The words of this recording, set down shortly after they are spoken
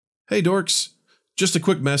Hey dorks, just a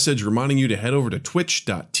quick message reminding you to head over to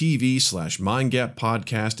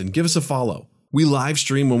twitch.tv/mindgappodcast and give us a follow. We live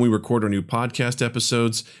stream when we record our new podcast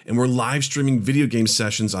episodes, and we're live streaming video game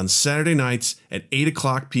sessions on Saturday nights at 8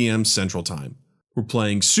 o'clock p.m. Central Time. We're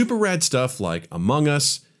playing super rad stuff like Among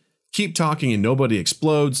Us, Keep Talking and Nobody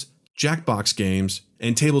Explodes, Jackbox games,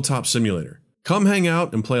 and Tabletop Simulator. Come hang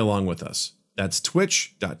out and play along with us. That's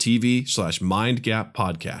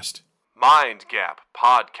twitch.tv/mindgappodcast. Mind Gap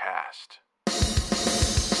Podcast.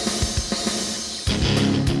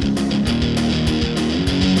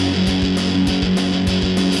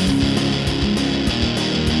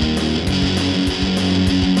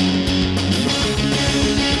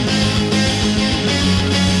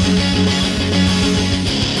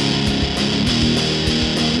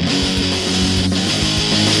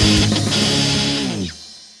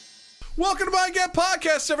 Welcome to Mind Gap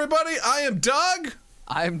Podcast, everybody. I am Doug.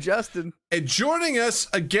 I'm Justin. And joining us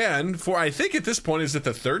again for, I think at this point, is it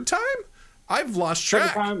the third time? I've lost track.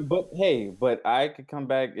 Second time, but I could come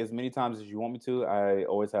back as many times as you want me to. I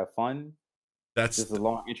always have fun. That's just a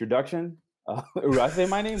long introduction. Do I say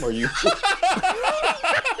my name or you?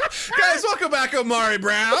 Guys, welcome back, Omari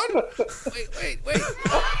Brown. Wait.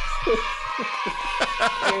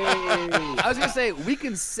 I was going to say, we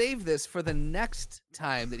can save this for the next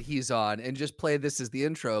time that he's on and just play this as the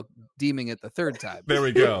intro, deeming it the third time. There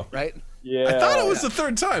we go. Right? Yeah. I thought it was the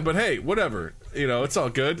third time, but hey, whatever. You know, it's all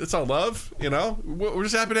good. It's all love. You know, we're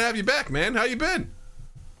just happy to have you back, man. How you been?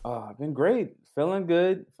 I've been great. Feeling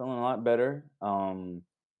good. Feeling a lot better.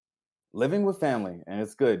 Living with family, and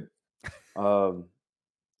it's good. I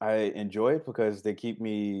enjoy it because they keep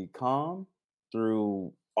me calm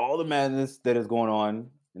through all the madness that is going on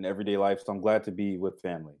in everyday life. So I'm glad to be with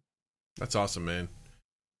family. That's awesome, man.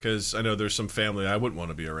 Because I know there's some family I wouldn't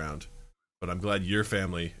want to be around, but I'm glad your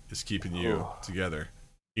family is keeping you together.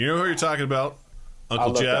 You know who you're talking about?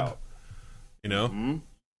 Uncle Jeb. Out. You know? Mm-hmm.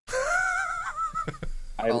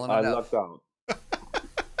 I lucked out.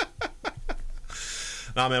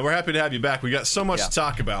 Nah, man, we're happy to have you back. We got so much to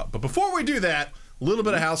talk about. But before we do that, a little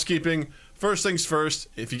bit of housekeeping. First things first,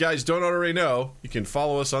 if you guys don't already know, you can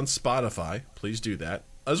follow us on Spotify. Please do that.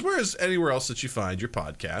 As well as anywhere else that you find your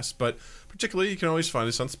podcast. But particularly, you can always find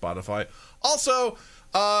us on Spotify. Also,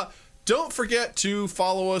 don't forget to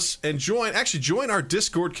follow us and join our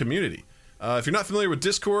Discord community. If you're not familiar with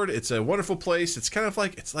Discord, it's a wonderful place. It's kind of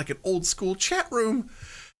like, it's like an old school chat room.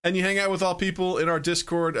 And you hang out with all people in our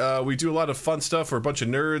Discord. We do a lot of fun stuff. We're a bunch of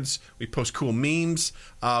nerds. We post cool memes.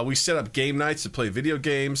 We set up game nights to play video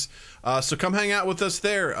games. So come hang out with us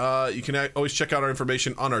there. You can always check out our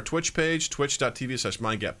information on our Twitch page,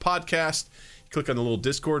 twitch.tv/mindgappodcast. Click on the little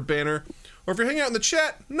Discord banner. Or if you're hanging out in the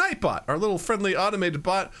chat, Nightbot, our little friendly automated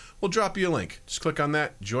bot, will drop you a link. Just click on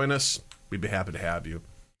that. Join us. We'd be happy to have you.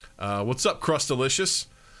 What's up, Crustalicious?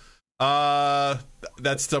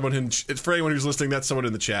 That's someone who, for anyone who's listening, that's someone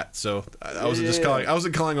in the chat. So I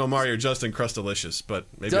wasn't calling Omari or Justin Crustalicious, but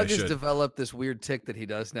maybe Doug I should. has developed this weird tick that he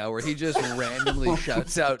does now where he just randomly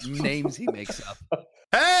shouts out names he makes up.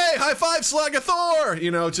 Hey, high five, Slagathor! You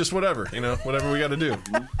know, just whatever. You know, whatever we got to do.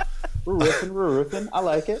 We're riffing. I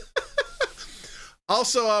like it.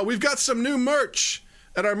 Also, we've got some new merch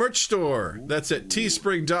at our merch store. That's at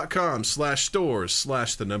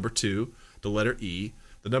teespring.com/stores/2, the letter E,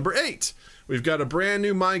 the number 8. We've got a brand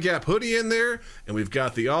new Mind Gap hoodie in there, and we've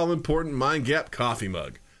got the all-important Mind Gap coffee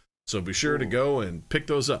mug. So be sure to go and pick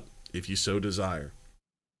those up if you so desire.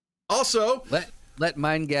 Also, let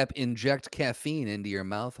Mind Gap inject caffeine into your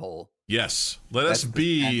mouth hole. Yes, let us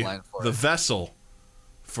be the vessel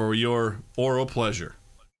for your oral pleasure.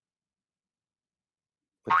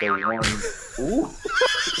 Ooh.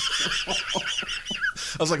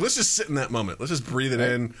 I was like, let's just sit in that moment. Let's just breathe it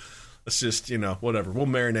in. Let's just, whatever. We'll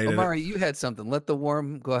marinate Omari, in it. you had something. Let the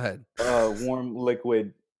warm go ahead. Warm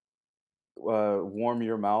liquid. Warm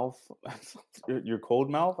your mouth. Your cold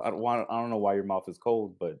mouth. I don't know why your mouth is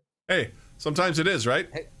cold, but hey, sometimes it is, right?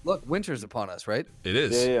 Hey, look, winter's upon us, right? It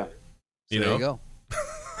is. Yeah. So there you go.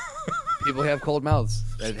 People have cold mouths.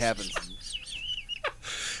 That happens.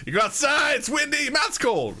 You go outside, it's windy, your mouth's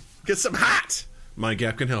cold. Get some hot. Mind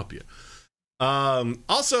Gap can help you.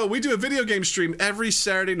 Also, we do a video game stream every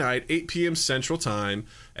Saturday night, 8 p.m. Central Time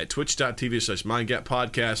at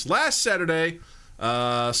twitch.tv/mindgappodcast. Last Saturday,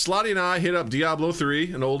 Slotty and I hit up Diablo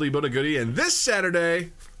 3, an oldie but a goodie. And this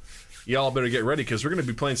Saturday, y'all better get ready because we're going to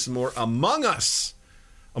be playing some more Among Us.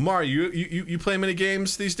 Omari, you play many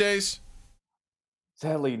games these days?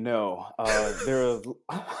 Sadly, no. There are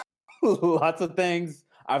lots of things.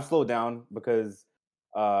 I've slowed down because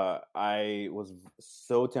I was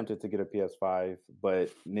so tempted to get a PS5, but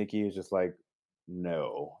Nikki is just like,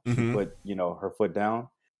 no. She Mhm. put, her foot down.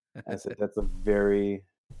 I said, that's a very,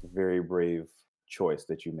 very brave choice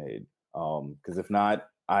that you made. Because if not,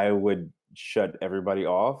 I would shut everybody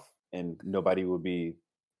off and nobody would be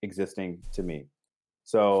existing to me.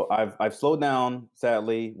 So I've slowed down,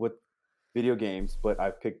 sadly, with video games, but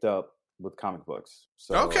I've picked up with comic books.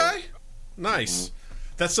 So Okay. Nice. Mhm.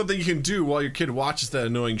 That's something you can do while your kid watches that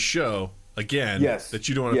annoying show again Yes. that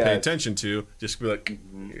you don't want to pay Yes. attention to. Just be like,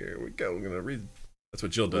 Mhm. here we go. We're going to read. That's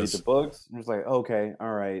what Jill read does. the books. I was like, okay,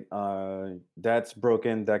 all right, that's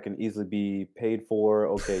broken. That can easily be paid for.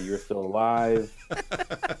 Okay, you're still alive.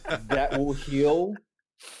 That will heal.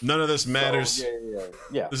 None of this So, matters.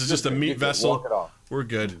 yeah. This is just a meat vessel. Walk it off. We're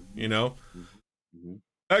good, you know? Mhm.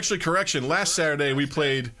 Actually, correction. Last Saturday, we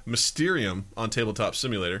played Mysterium on Tabletop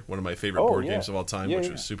Simulator, one of my favorite board games of all time, which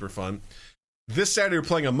was super fun. This Saturday, we're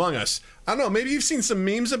playing Among Us. I don't know, maybe you've seen some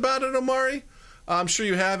memes about it, Omari? I'm sure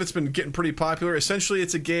you have. It's been getting pretty popular. Essentially,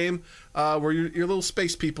 it's a game where you're little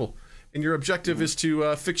space people, and your objective is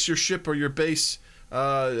to fix your ship or your base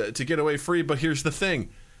to get away free. But here's the thing.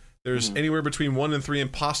 There's anywhere between 1 and 3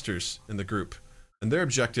 imposters in the group, and their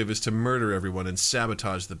objective is to murder everyone and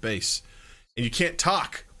sabotage the base. And you can't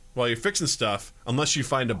talk while you're fixing stuff unless you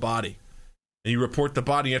find a body. And you report the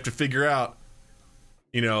body. You have to figure out,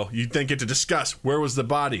 you then get to discuss where was the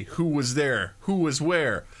body, who was there, who was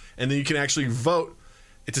where. And then you can actually vote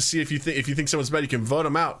to see if you think someone's bad. You can vote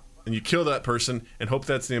them out, and you kill that person and hope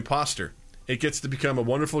that's the imposter. It gets to become a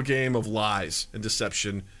wonderful game of lies and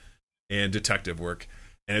deception and detective work.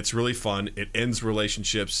 And it's really fun. It ends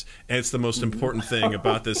relationships. And it's the most important thing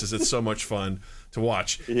about this is it's so much fun to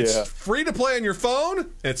watch. Yeah. It's free to play on your phone. And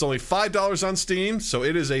it's only $5 on Steam. So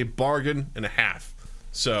it is a bargain and a half.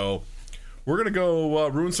 So we're going to go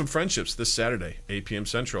ruin some friendships this Saturday, 8 p.m.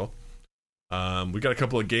 Central. We got a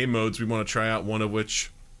couple of game modes we want to try out, one of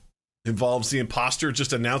which involves the imposter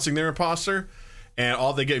just announcing their imposter.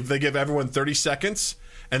 And they give everyone 30 seconds.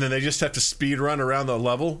 And then they just have to speed run around the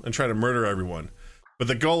level and try to murder everyone. But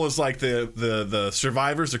the goal is like the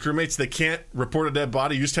survivors, the crewmates, they can't report a dead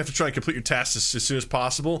body. You just have to try and complete your tasks as soon as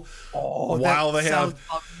possible. Oh, while that they sounds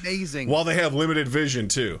have amazing. While they have limited vision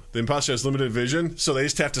too. The imposter has limited vision, so they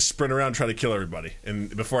just have to sprint around and try to kill everybody,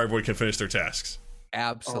 and before everybody can finish their tasks.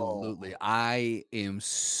 Absolutely, I am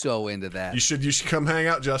so into that. You should come hang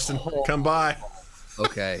out, Justin. Come by.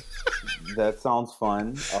 Okay, That sounds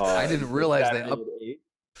fun. I didn't realize Saturday that. at 8?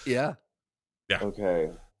 Yeah. Okay.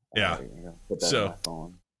 Yeah. All right, I gotta put that So- on my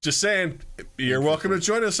phone. Just saying, you're welcome to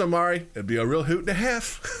join us, Omari. It'd be a real hoot and a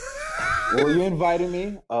half. Well, you invited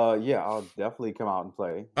me. Yeah, I'll definitely come out and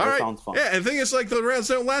play. All That right. sounds fun. Yeah, and the thing is, like, the rounds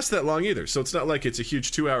don't last that long either. So it's not like it's a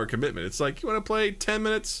huge 2-hour commitment. It's like you want to play 10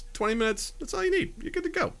 minutes, 20 minutes. That's all you need. You're good to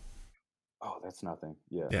go. Oh, that's nothing.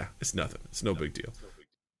 Yeah. Yeah, it's nothing. It's no big deal.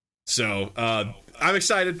 So I'm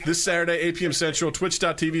excited. This Saturday, 8 p.m. Central,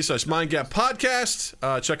 twitch.tv/MindGap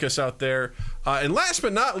Podcast. Check us out there. And last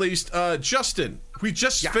but not least, Justin, we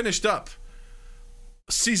just finished up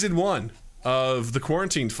season 1 of the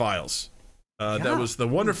Quarantine Files. That was the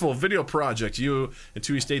wonderful video project you and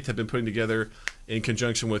 2 East 8th have been putting together in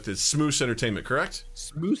conjunction with Smoose Entertainment, correct?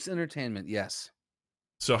 Smoose Entertainment, yes.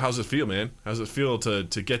 So how's it feel, man? How's it feel to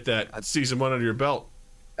get that season 1 under your belt?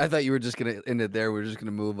 I thought you were just gonna end it there. We're just gonna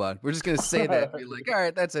move on. We're just gonna say that. Be like, all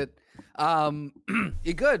right, that's it.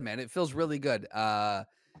 You're good, man. It feels really good.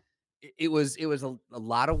 It was a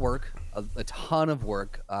lot of work, a ton of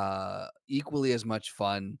work. Equally as much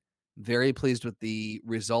fun. Very pleased with the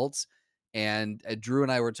results. And Drew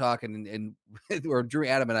and I were talking, and or Drew,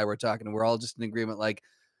 Adam, and I were talking, and we're all just in agreement. Like,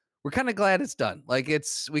 we're kind of glad it's done. Like,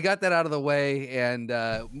 we got that out of the way, and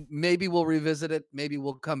maybe we'll revisit it. Maybe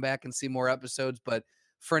we'll come back and see more episodes. But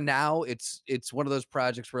for now, it's one of those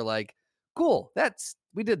projects where, like, cool,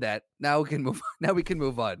 we did that. Now we can move. Now we can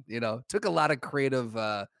move on. Took a lot of creative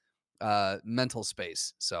mental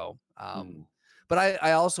space. So, but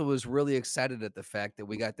I also was really excited at the fact that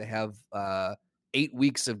we got to have 8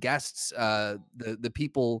 weeks of guests. The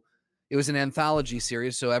people. It was an anthology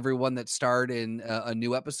series, so everyone that starred in a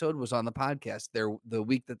new episode was on the podcast the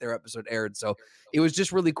week that their episode aired. So it was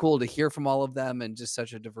just really cool to hear from all of them, and just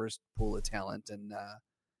such a diverse pool of talent. And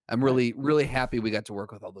I'm really, really happy we got to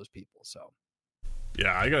work with all those people. So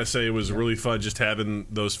yeah, I gotta say it was really fun just having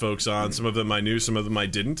those folks on. Some of them I knew, some of them I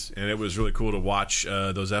didn't, and it was really cool to watch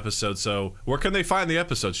those episodes. So where can they find the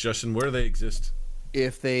episodes, Justin? Where do they exist?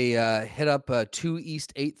 If they hit up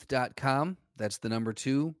 2east8th.com, that's the number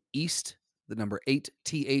 2 East, the number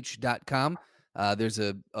 8th.com. There's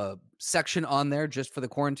a section on there just for the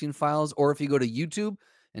Quarantine Files. Or if you go to YouTube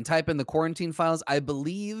and type in the Quarantine Files, I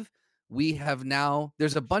believe we have now,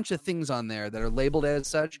 there's a bunch of things on there that are labeled as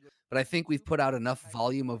such, but I think we've put out enough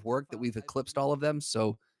volume of work that we've eclipsed all of them.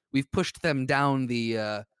 So we've pushed them down.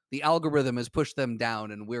 The algorithm has pushed them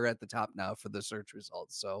down, and we're at the top now for the search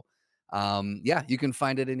results. So, yeah, you can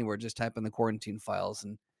find it anywhere. Just type in the Quarantine Files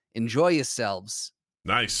and enjoy yourselves.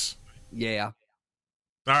 Nice. Yeah.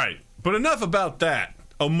 All right, but enough about that.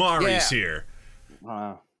 Omari's here.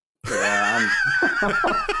 Yeah,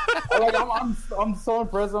 I'm so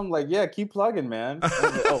impressed. I'm like, yeah, keep plugging, man.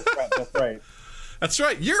 Oh, crap, that's right. That's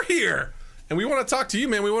right. You're here, and we want to talk to you,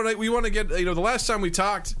 man. We want to get, the last time we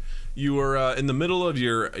talked, you were in the middle of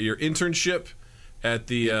your internship at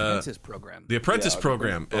the Apprentice program. The Apprentice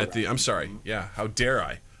program at the. I'm sorry. Yeah. How dare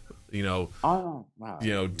I? Wow.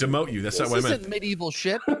 Demote you. That's not what I meant. This isn't medieval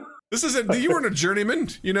shit. This isn't. You weren't a journeyman.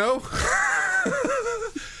 You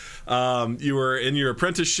were in your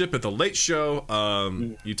apprenticeship at the Late Show.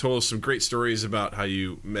 You told us some great stories about how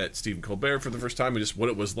you met Stephen Colbert for the first time and just what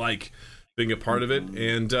it was like being a part of it.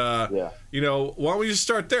 And why don't we just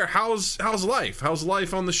start there? How's life? How's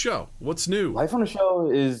life on the show? What's new? Life on the show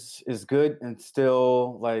is good, and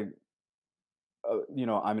still like,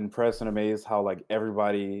 I'm impressed and amazed how like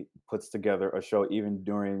everybody puts together a show even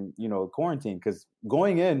during quarantine. Because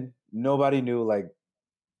going in, nobody knew like,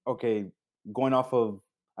 okay, going off of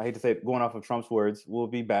Trump's words, we'll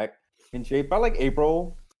be back in shape by like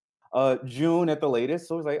April, June at the latest.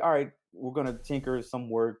 So it's like, all right, we're gonna tinker some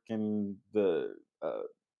work in the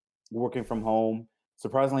working from home.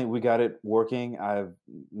 Surprisingly, we got it working. I have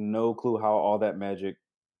no clue how all that magic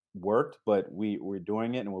worked, but we're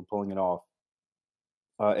doing it and we're pulling it off.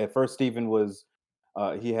 At first, Stephen was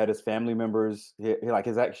he had his family members.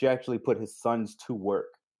 She actually put his sons to work.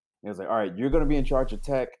 He was like, all right, you're gonna be in charge of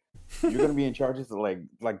tech. You're gonna be in charge of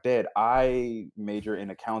like Dad, I major in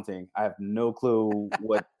accounting. I have no clue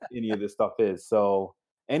what any of this stuff is. So,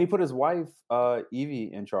 and he put his wife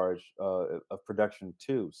Evie in charge of production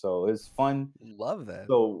too. So it's fun. Love that.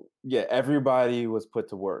 So yeah, everybody was put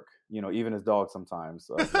to work. Even his dog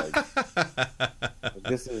sometimes.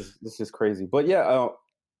 This is crazy. But yeah,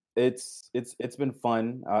 it's been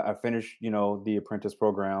fun. I finished the apprentice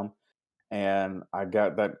program. And I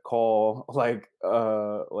got that call like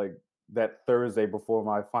that Thursday before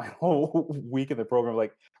my final week in the program.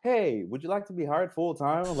 Like, hey, would you like to be hired full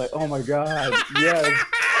time? I'm like, oh my god, yes.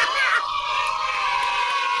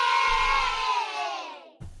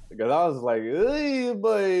 Because I was like, hey,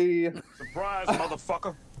 boy, surprise,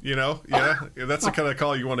 motherfucker. Yeah, that's the kind of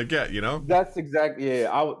call you want to get. That's exactly. Yeah,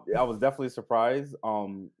 I was definitely surprised.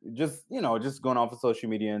 Just going off of social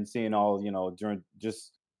media and seeing all during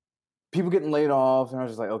just people getting laid off, and I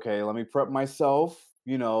was just like, okay, let me prep myself,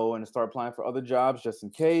 and start applying for other jobs just in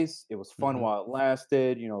case. It was fun while it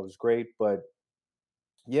lasted, it was great, but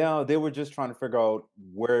yeah, they were just trying to figure out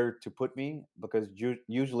where to put me because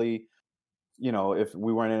usually, if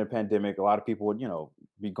we weren't in a pandemic, a lot of people would,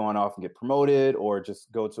 be going off and get promoted or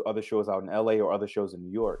just go to other shows out in LA or other shows in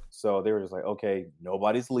New York. So they were just like, okay,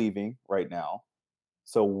 nobody's leaving right now.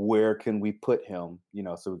 So where can we put him,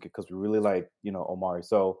 because we really like, Omari.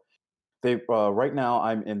 So they right now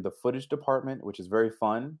I'm in the footage department, which is very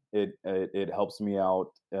fun. It helps me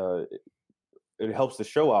out. It helps the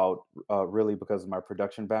show out really because of my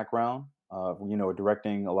production background.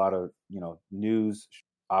 Directing a lot of news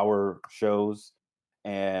hour shows,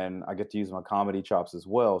 and I get to use my comedy chops as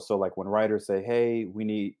well. So like when writers say, "Hey,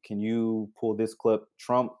 can you pull this clip?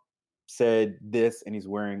 Trump said this, and he's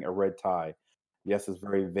wearing a red tie." Yes, it's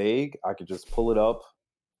very vague. I could just pull it up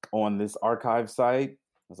on this archive site. I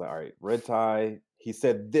was like, all right, red tie. He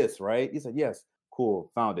said this, right? He said, yes.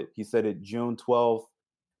 Cool. Found it. He said it June 12th,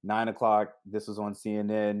 9:00. This was on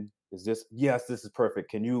CNN. Is this? Yes, this is perfect.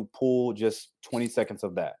 Can you pull just 20 seconds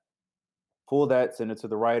of that? Pull that, send it to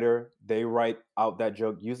the writer. They write out that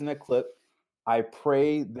joke using that clip. I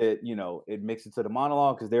pray that, it makes it to the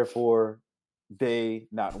monologue because therefore they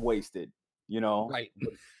not wasted, Right.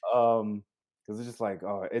 Because it's just like,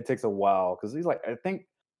 oh, it takes a while. Because he's like, I think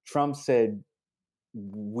Trump said,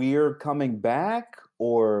 we're coming back,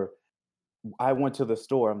 or I went to the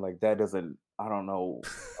store. I'm like, I don't know.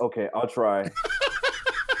 Okay, I'll try.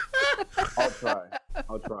 I'll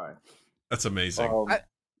try. That's amazing.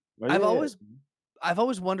 I've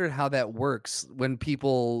always wondered how that works when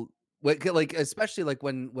people especially like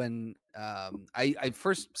when I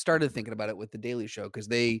first started thinking about it with the Daily Show because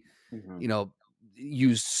they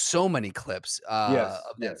use so many clips of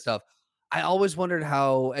that stuff. I always wondered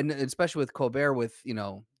how, and especially with Colbert, with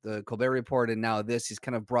the Colbert Report, and now this, he's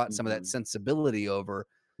kind of brought some of that sensibility over.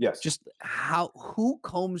 Yes. Just who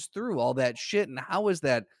combs through all that shit, and how is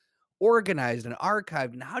that organized and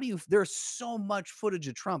archived, and there's so much footage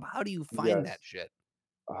of Trump. How do you find that shit?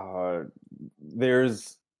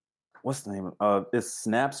 There's what's the name? It's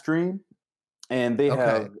Snapstream, and they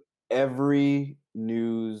have every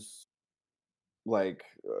news like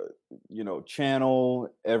channel,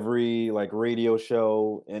 every like radio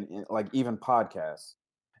show, and like even podcasts,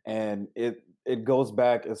 and it goes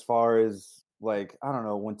back as far as like I don't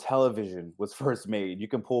know when television was first made. You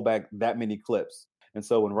can pull back that many clips, and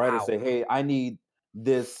so when writers say, "Hey, I need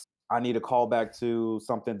this," I need a call back to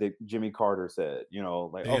something that Jimmy Carter said.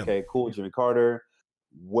 Like, Damn. Okay, cool, Jimmy Carter.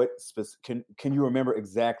 What can you remember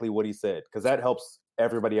exactly what he said? Because that helps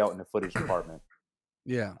everybody out in the footage department.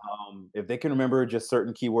 Yeah. If they can remember just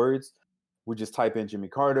certain keywords, we just type in Jimmy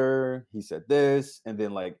Carter, he said this, and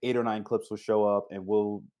then like 8 or 9 clips will show up, and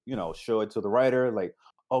we'll show it to the writer. Like,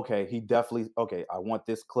 okay, I want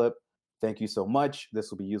this clip. Thank you so much.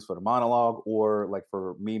 This will be used for the monologue, or like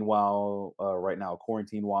for meanwhile, right now,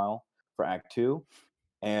 quarantine while for Act 2.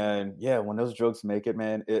 And yeah, when those jokes make it,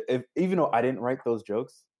 man, even though I didn't write those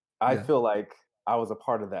jokes, I feel like I was a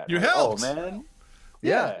part of that. You like, helped. Oh man.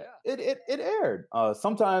 Yeah. It aired.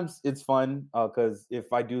 Sometimes it's fun because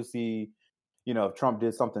if I do see, if Trump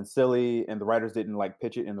did something silly and the writers didn't like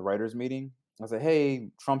pitch it in the writers meeting, I say,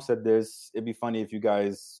 hey, Trump said this. It'd be funny if you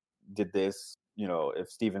guys did this.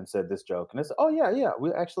 If Steven said this joke, and they say, oh yeah,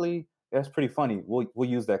 we actually that's pretty funny. We'll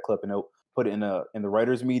use that clip and they'll put it in the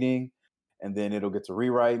writers meeting. And then it'll get to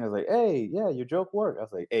rewrite, and it's like, "Hey, yeah, your joke worked." I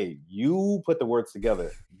was like, "Hey, you put the words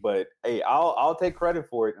together, but hey, I'll take credit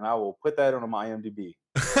for it, and I will put that on my IMDb."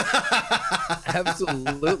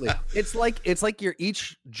 Absolutely, it's like your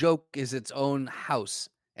each joke is its own house,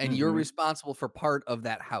 and you're responsible for part of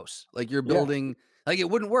that house. Like you're building, like it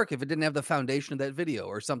wouldn't work if it didn't have the foundation of that video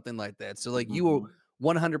or something like that. So like you will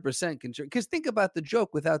 100% contribute. Because think about the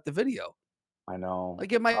joke without the video. I know.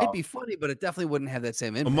 Like it might be funny, but it definitely wouldn't have that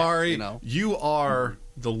same impact. Amari, you are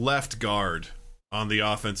the left guard on the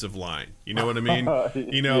offensive line. You know what I mean?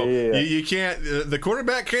 You can't. The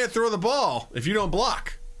quarterback can't throw the ball if you don't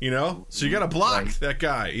block. So you got to block that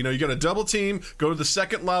guy. You got to double team, go to the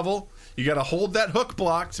second level. You got to hold that hook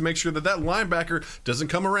block to make sure that linebacker doesn't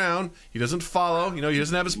come around. He doesn't follow. He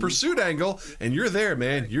doesn't have his pursuit angle, and you're there,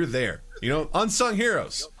 man. You're there. Unsung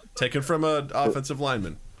heroes taken from an offensive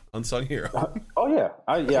lineman. Unsung hero.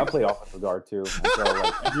 I play offensive guard too. So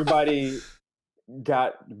like everybody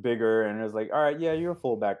got bigger, and it was like, all right, yeah, you're a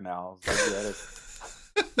fullback now. Like,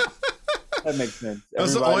 that makes sense.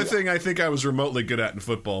 That's the only thing I think I was remotely good at in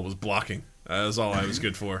football was blocking. That was all I was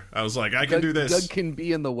good for. I was like, I can do this. Doug can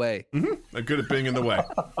be in the way. I'm good at being in the way.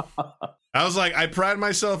 I was like, I pride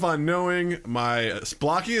myself on knowing my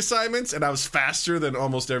blocking assignments, and I was faster than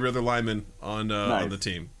almost every other lineman on the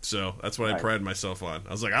team. So that's what I pride myself on.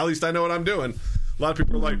 I was like, at least I know what I'm doing. A lot of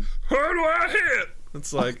people are like, how do I hit?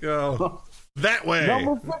 It's like, oh, that way.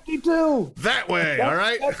 Number 52. That way, all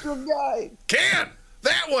right? That's your guy.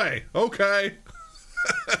 That way. Okay.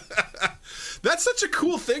 That's such a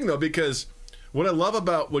cool thing, though, because what I love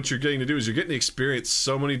about what you're getting to do is you're getting to experience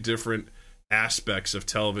so many different aspects of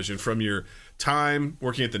television, from your time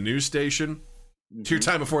working at the news station to your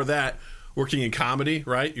time before that working in comedy,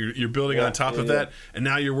 right? You're building on top of that, and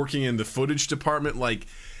now you're working in the footage department. Like,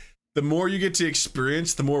 the more you get to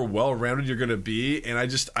experience, the more well-rounded you're going to be, and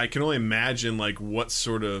I can only imagine like what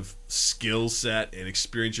sort of skill set and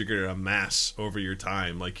experience you're going to amass over your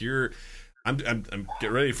time. Like I'm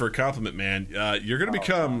get ready for a compliment, man. You're going to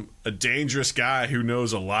become a dangerous guy who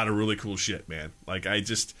knows a lot of really cool shit, man. Like I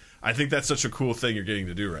think that's such a cool thing you're getting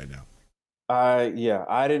to do right now.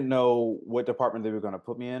 I didn't know what department they were going to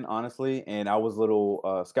put me in, honestly, and I was a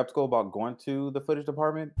little skeptical about going to the footage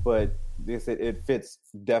department, but they said it fits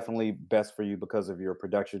definitely best for you because of your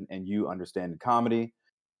production and you understand comedy.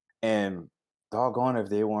 And doggone if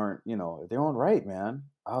they weren't, if they weren't right, man.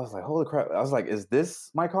 I was like, holy crap. I was like, is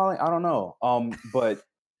this my calling? I don't know. But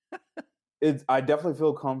I definitely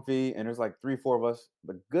feel comfy, and there's like 3-4 of us.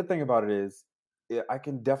 The good thing about it is I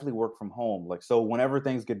can definitely work from home. Like, so whenever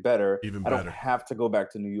things get better, I don't have to go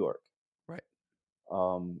back to New York. Right.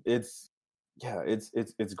 It's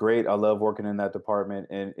great. I love working in that department,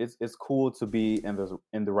 and it's cool to be in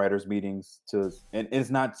the writers' meetings and it's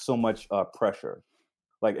not so much pressure,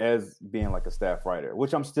 like as being like a staff writer,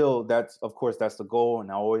 which I'm still. That's the goal,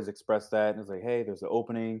 and I always express that. And it's like, hey, there's an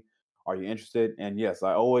opening. Are you interested? And yes,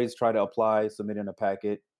 I always try to apply, submit in a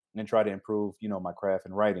packet, and try to improve, my craft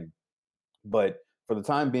in writing. But for the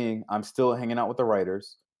time being, I'm still hanging out with the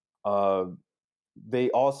writers. They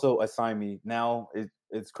also assign me now.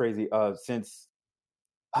 It's crazy. Since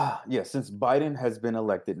Biden has been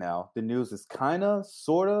elected now, the news is kind of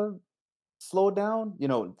sort of slowed down.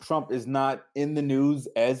 Trump is not in the news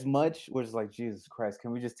as much, which is like, Jesus Christ, can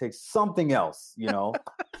we just take something else?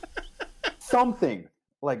 Something.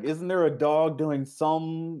 Like, isn't there a dog doing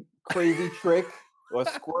some crazy trick or a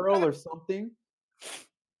squirrel or something?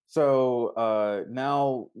 So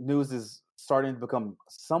now news is starting to become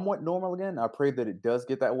somewhat normal again. I pray that it does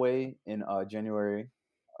get that way in January,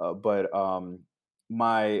 but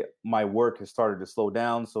my work has started to slow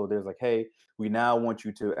down. So there's like, hey, we now want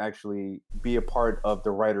you to actually be a part of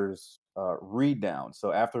the writers' read down.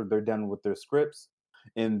 So after they're done with their scripts,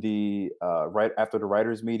 in the right after the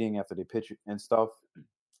writers' meeting, after they pitch and stuff,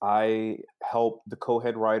 I help the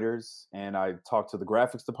co-head writers, and I talk to the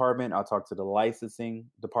graphics department. I talk to the licensing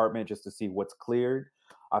department just to see what's cleared.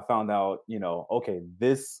 I found out, okay,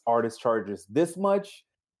 this artist charges this much.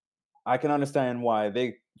 I can understand why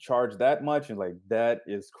they charge that much, and like that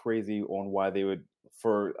is crazy on why they would.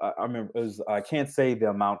 I remember I can't say the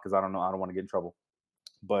amount because I don't know. I don't want to get in trouble.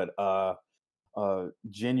 But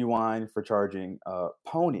Genuine for charging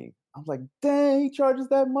Pony. I was like, dang, he charges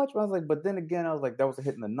that much. I was like, but then again, I was like, that was a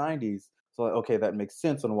hit in the 90s. So like, okay, that makes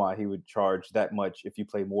sense on why he would charge that much if you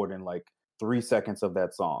play more than like 3 seconds of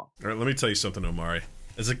that song. All right, let me tell you something, Omari.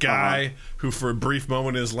 As a guy who for a brief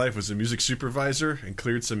moment in his life was a music supervisor and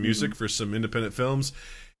cleared some music for some independent films,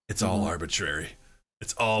 it's all arbitrary.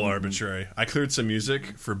 It's all arbitrary. I cleared some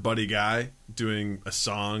music for Buddy Guy doing a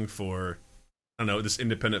song for, I don't know, this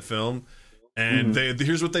independent film. And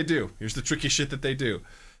here's what they do. Here's the tricky shit that they do.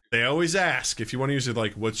 They always ask, if you want to use it,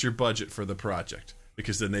 like, what's your budget for the project?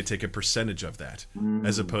 Because then they take a percentage of that,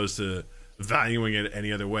 as opposed to valuing it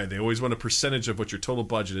any other way. They always want a percentage of what your total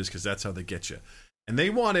budget is, because that's how they get you. And they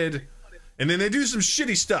wanted, and then they do some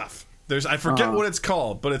shitty stuff. I forget what it's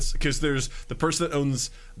called, but it's because there's the person that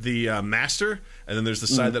owns the master, and then there's the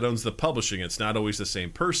side that owns the publishing. It's not always the same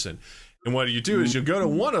person. And what you do is you go to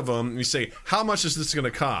one of them and you say, how much is this going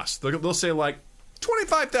to cost? They'll say like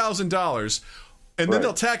 $25,000. And then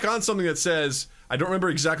they'll tack on something that says, I don't remember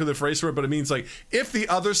exactly the phrase for it, but it means like, if the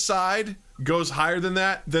other side goes higher than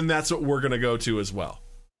that, then that's what we're going to go to as well.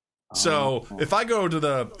 So if I go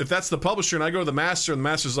to if that's the publisher and I go to the master and the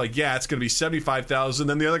master's like, yeah, it's going to be 75,000,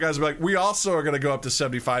 then the other guys are like, we also are going to go up to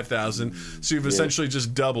 75,000. So you've essentially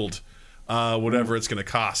just doubled whatever it's going to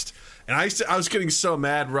cost. And I was getting so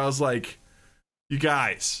mad where I was like, you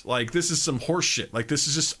guys, like, this is some horse shit. Like, this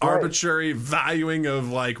is just arbitrary valuing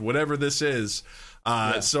of like whatever this is.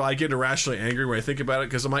 So I get irrationally angry when I think about it,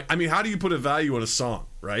 because I'm like, I mean, how do you put a value on a song,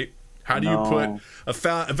 right? How do you put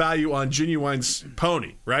a value on Genuine's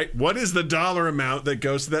Pony, right? What is the dollar amount that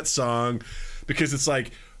goes to that song? Because it's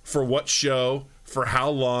like, for what show? For how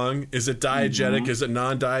long? Is it diegetic? Is it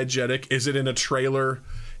non-diegetic? Is it in a trailer?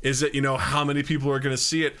 Is it, how many people are going to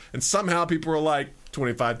see it? And somehow people are like,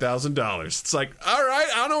 $25,000. It's like, all right,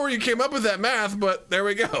 I don't know where you came up with that math, but there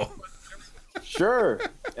we go. Sure.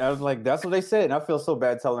 I was like, that's what they said. And I feel so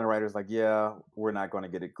bad telling the writers, like, yeah, we're not going to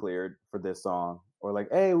get it cleared for this song. Or like,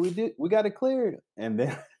 hey, we got it cleared. And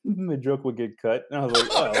then the joke would get cut. And I was like,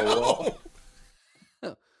 oh,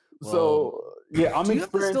 well. So, yeah, I'm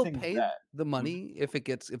experiencing still pay that. The money if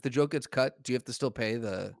the joke gets cut? Do you have to still pay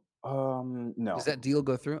the? No. Does that deal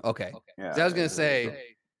go through? Okay. Yeah. I was gonna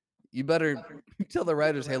say, you better tell the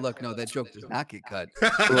writers, hey, look, no, that joke does not get cut. You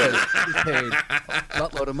paid a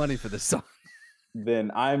buttload of money for this song.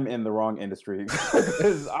 Then I'm in the wrong industry,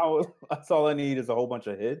 because that's all I need is a whole bunch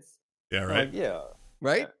of hits. Yeah, right. Like, yeah,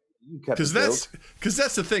 right. Because that's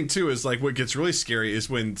the thing too, is like, what gets really scary is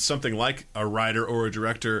when something like a writer or a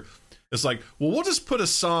director is like, well, we'll just put a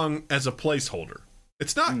song as a placeholder.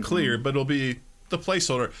 It's not clear, but it'll be the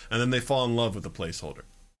placeholder, and then they fall in love with the placeholder.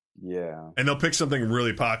 Yeah. And they'll pick something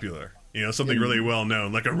really popular, something really well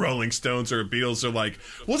known, like a Rolling Stones or a Beatles. Are like,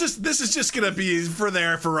 this is just gonna be for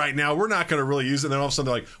right now. We're not gonna really use it. And then all of a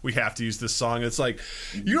sudden they're like, we have to use this song. It's like,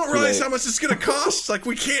 you don't realize how much it's gonna cost. Like,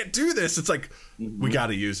 we can't do this. It's like, we got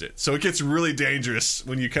to use it. So it gets really dangerous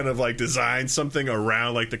when you kind of like design something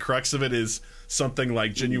around, like, the crux of it is something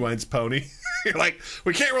like Genuine's Pony. You're like,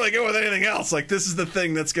 we can't really go with anything else. Like, this is the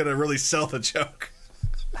thing that's gonna really sell the joke.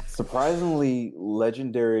 Surprisingly,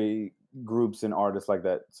 legendary groups and artists like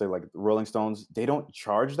that, say like Rolling Stones, they don't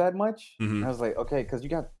charge that much. And I was like, okay, because you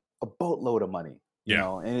got a boatload of money, you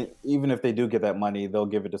know, and even if they do get that money, they'll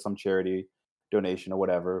give it to some charity donation or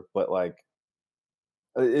whatever. But like,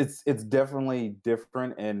 it's definitely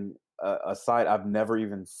different, and a side I've never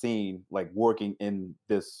even seen, like, working in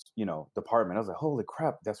this department. I was like, holy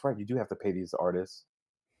crap, that's right, you do have to pay these artists.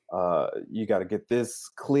 You got to get this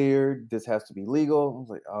cleared. This has to be legal. I was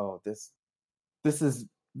like, oh, this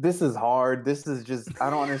is hard. This is just, I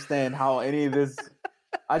don't understand how any of this.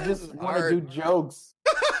 I just want to do jokes.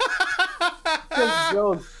 Just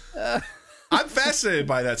jokes. I'm fascinated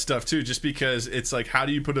by that stuff too, just because it's like, how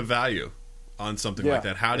do you put a value on something like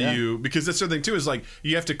that? How do you, because that's the thing too, is like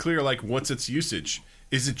you have to clear like what's its usage.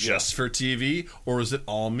 Is it just for TV, or is it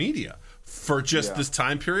all media for just this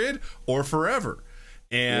time period or forever?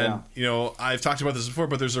 And you know, I've talked about this before,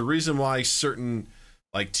 but there's a reason why certain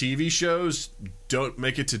like TV shows don't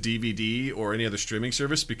make it to DVD or any other streaming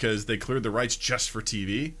service, because they cleared the rights just for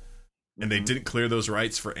TV and they didn't clear those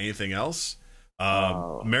rights for anything else.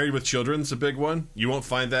 Married with Children's a big one. You won't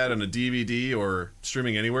find that on a DVD or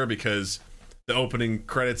streaming anywhere because the opening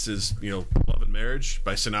credits is, you know, Love and Marriage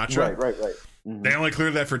by Sinatra. Right. They only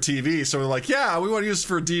cleared that for TV, so they're like, yeah, we want to use it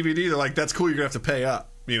for DVD. They're like, that's cool, you're gonna have to pay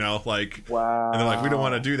up, you know, like, wow. And they're like, we don't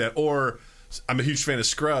want to do that. Or I'm a huge fan of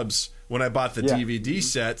Scrubs. When I bought the DVD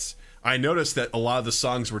sets, I noticed that a lot of the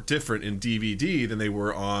songs were different in DVD than they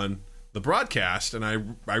were on the broadcast, and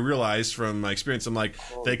I realized from my experience, I'm like,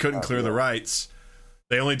 they couldn't clear the rights.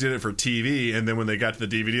 They only did it for TV, and then when they got to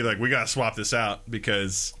the DVD, they're like, we gotta swap this out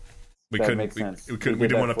because we couldn't we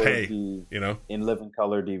didn't want to pay, you know, in living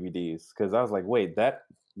color DVDs, because I was like, wait, that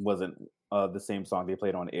wasn't the same song they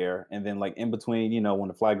played on air. And then like in between, you know, when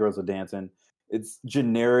the Fly Girls are dancing, it's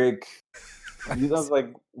generic. I was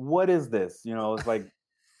like, what is this? You know, it's like,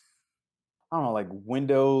 I don't know, like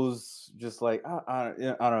Windows, just like I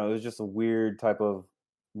don't know, it was just a weird type of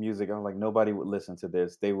music. I was like, nobody would listen to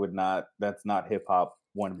this. They would not. That's not hip hop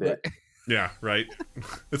one bit. Yeah, right.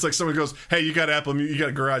 It's like someone goes, "Hey, you got Apple, you got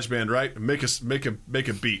a GarageBand, right? Make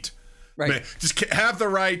a beat, right? Just have the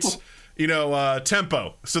right, you know,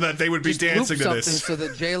 tempo, so that they would be just dancing to this, so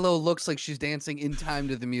that J-Lo looks like she's dancing in time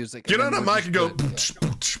to the music. Get on a mic and go,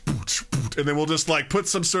 and then we'll just like put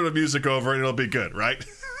some sort of music over it, and it'll be good, right?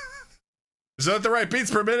 Is that the right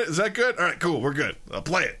beats per minute? Is that good? All right, cool, we're good. I'll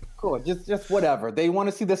play it. Cool, just whatever. They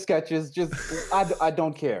want to see the sketches. Just I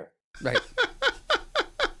don't care. Right.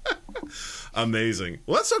 Amazing.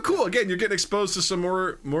 Well, that's so cool. Again, you're getting exposed to some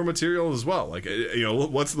more material as well. Like, you know,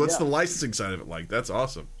 what's the licensing side of it like? That's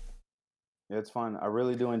awesome. Yeah, it's fun. I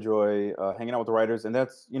really do enjoy hanging out with the writers, and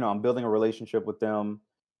that's, you know, I'm building a relationship with them.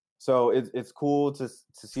 So it's cool to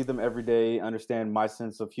see them every day, understand my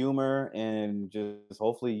sense of humor, and just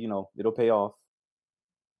hopefully, you know, it'll pay off.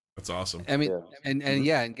 That's awesome. I mean,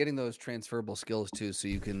 and getting those transferable skills too, so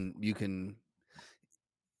you can.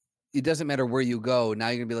 It doesn't matter where you go. Now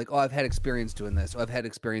you're gonna be like, oh, I've had experience doing this. Oh, I've had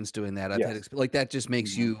experience doing that. I've had like that. Just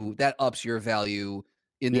makes you, that ups your value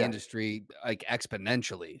in the industry like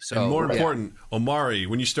exponentially. So, and more important, Omari,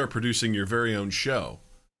 when you start producing your very own show,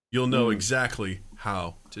 you'll know exactly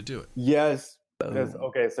how to do it. Yes.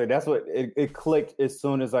 Okay. So that's what it clicked as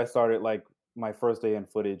soon as I started like my first day in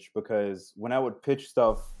footage, because when I would pitch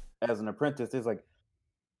stuff as an apprentice, it's like,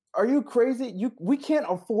 are you crazy? We can't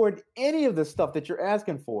afford any of the stuff that you're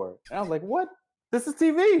asking for. And I was like, what? This is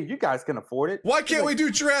TV. You guys can afford it. Why can't we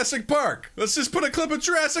do Jurassic Park? Let's just put a clip of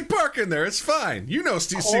Jurassic Park in there. It's fine. You know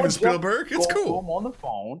Steven Spielberg. It's cool. I'm on the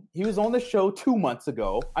phone. He was on the show 2 months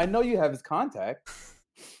ago. I know you have his contact.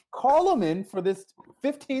 Call him in for this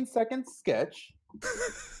 15-second sketch.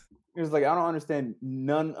 He was like, I don't understand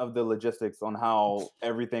none of the logistics on how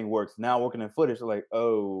everything works. Now working in footage, they're like,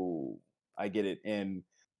 oh, I get it. And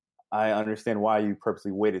I understand why you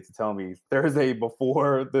purposely waited to tell me Thursday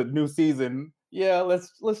before the new season. Yeah,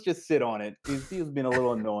 let's just sit on it. He was being a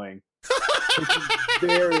little annoying.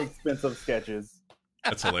 Very expensive sketches.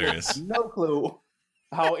 That's hilarious. No clue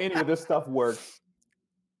how any of this stuff works.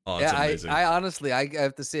 Oh, that's amazing. I honestly, I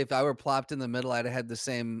have to say, if I were plopped in the middle, I'd have had the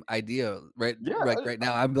same idea right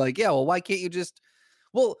now. I'm like, yeah, well, why can't you just,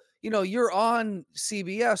 well, you know, you're on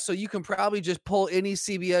CBS, so you can probably just pull any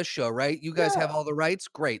CBS show, right? You guys have all the rights.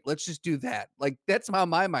 Great. Let's just do that. Like, that's how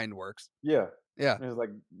my mind works. Yeah. Yeah. And it was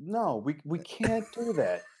like, no, we can't do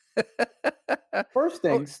that. First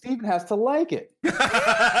thing, Steven has to like it.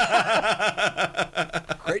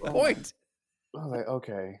 Great point. I was like,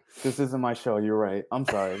 okay, this isn't my show. You're right. I'm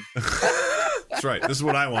sorry. That's right. This is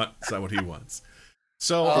what I want. It's not what he wants.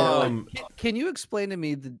 So, can you explain to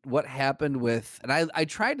me what happened with? And I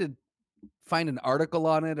tried to find an article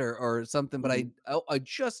on it or something, but I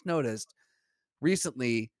just noticed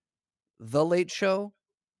recently The Late Show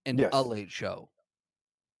and A Late Show.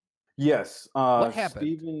 Yes. What happened?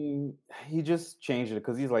 Steven, he just changed it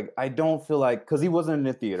because he's like, I don't feel like, because he wasn't in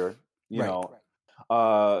the theater, you know.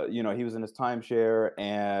 You know, he was in his timeshare,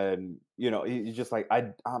 and you know, he's just like,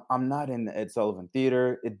 I'm not in the Ed Sullivan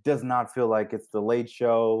Theater. It does not feel like it's The Late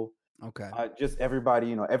Show. Okay. Just everybody,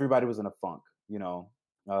 you know, everybody was in a funk, you know,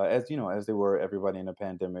 as you know, as they were, everybody in the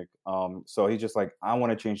pandemic. So he's just like, I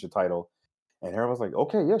want to change the title, and everyone was like,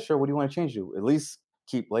 okay, yeah, sure. What do you want to change to? At least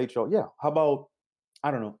keep Late Show. Yeah. How about,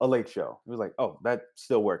 I don't know, A Late Show? He was like, oh, that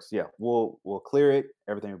still works. Yeah, we'll clear it.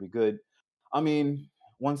 Everything will be good. I mean,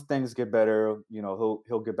 once things get better,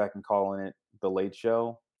 he'll get back and calling it the Late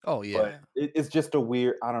Show. Oh yeah. But it's just a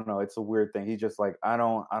weird. I don't know. It's a weird thing. He's just like, I'm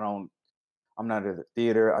not at the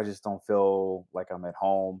theater. I just don't feel like I'm at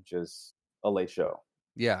home. Just a late show.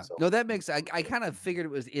 Yeah. So, No, that makes. I kind of figured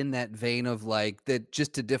it was in that vein of like that,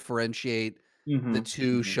 just to differentiate the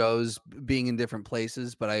two shows being in different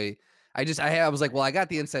places. But I was like, well, I got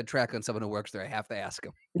the inside track on someone who works there. I have to ask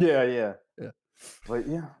him. Yeah. But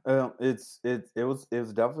yeah, it was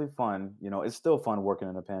definitely fun. It's still fun working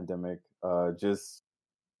in a pandemic. Just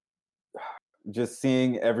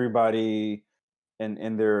seeing everybody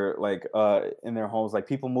in their in their homes, like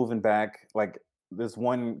people moving back. Like this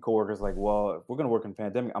one coworker's like, well, if we're gonna work in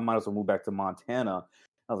pandemic, I might as well move back to Montana.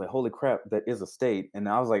 I was like, holy crap, that is a state. And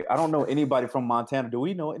I was like, I don't know anybody from Montana. Do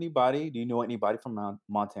we know anybody? Do you know anybody from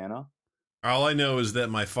Montana? All I know is that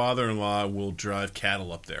my father-in-law will drive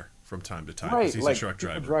cattle up there from time to time. Right, He's a truck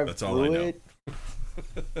driver. That's all I know.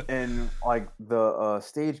 And like the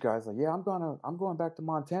stage guy's like, yeah, I'm going back to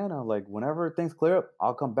Montana. Like whenever things clear up,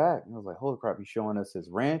 I'll come back. And I was like, holy crap, he's showing us his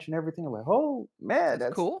ranch and everything. I'm like, oh man,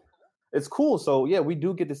 that's cool. It's cool. So yeah, we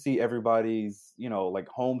do get to see everybody's, like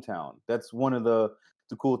hometown. That's one of the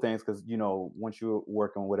cool things, because once you're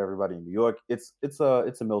working with everybody in New York, it's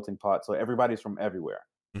a melting pot. So everybody's from everywhere.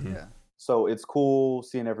 Mm-hmm. Yeah. So it's cool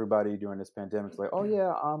seeing everybody during this pandemic. It's like, oh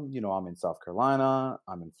yeah, I'm in South Carolina,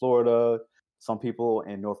 I'm in Florida, some people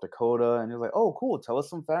in North Dakota, and you're like, oh cool, tell us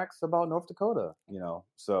some facts about North Dakota.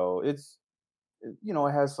 So it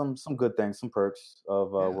has some good things, some perks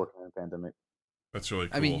of working in a pandemic. That's really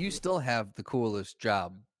cool. I mean, you still have the coolest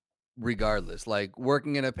job regardless. Like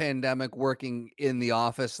working in a pandemic, working in the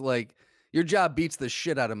office, like your job beats the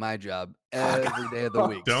shit out of my job every day of the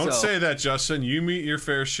week. Don't say that, Justin. You meet your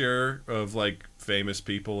fair share of like famous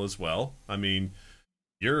people as well. I mean,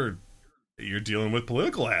 you're dealing with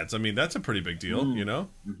political ads. I mean, that's a pretty big deal,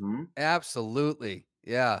 Mm-hmm. Absolutely.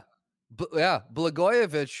 Yeah.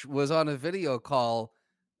 Blagojevich was on a video call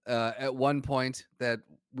at one point that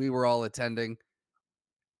we were all attending.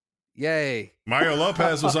 Yay. Mario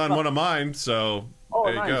Lopez was on one of mine, so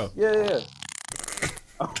there you go. Yeah.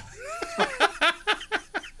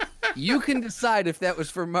 You can decide if that was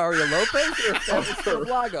for Mario Lopez or if that was for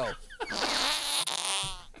Blago.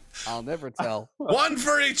 I'll never tell. One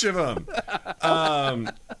for each of them.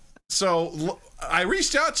 So I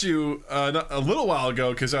reached out to you a little while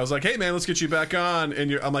ago because I was like, hey, man, let's get you back on.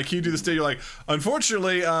 And I'm like, can you do this day? You're like,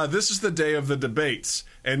 unfortunately, this is the day of the debates.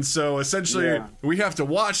 And so essentially we have to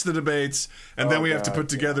watch the debates and then we have to put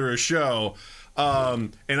together a show.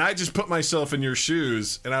 And I just put myself in your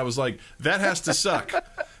shoes and I was like, that has to suck.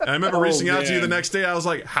 And I remember reaching out to you the next day. I was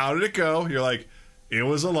like, how did it go? You're like, it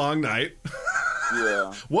was a long night.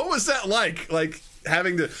 Yeah. What was that like? Like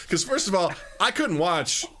having to, because first of all, I couldn't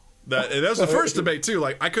watch that. That was the first debate too.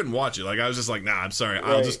 Like I couldn't watch it. Like I was just like, nah, I'm sorry.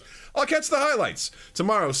 Right. I'll catch the highlights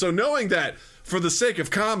tomorrow. So knowing that for the sake of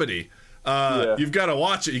comedy, you've got to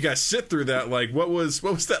watch it. You got to sit through that. Like what was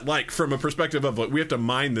that like from a perspective of like, we have to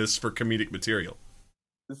mine this for comedic material?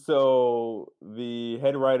 So the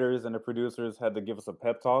head writers and the producers had to give us a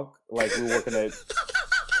pep talk. Like we were working at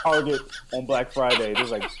Target on Black Friday. They're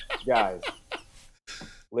like, guys,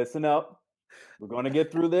 listen up. We're going to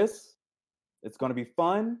get through this. It's going to be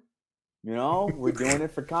fun. We're doing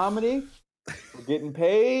it for comedy. We're getting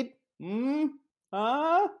paid.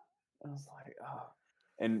 I was like, oh.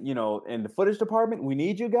 And, in the footage department, we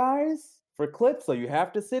need you guys for clips. So you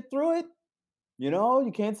have to sit through it.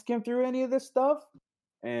 You can't skim through any of this stuff.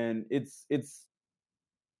 And it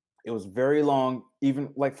was very long, even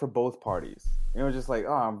like for both parties. It was just like,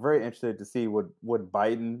 oh, I'm very interested to see what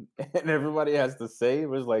Biden and everybody has to say. It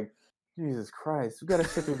was like, Jesus Christ, we got to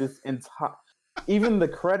sit through this entire, even the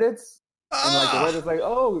credits. And like the writer's like,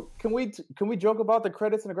 oh, can we joke about the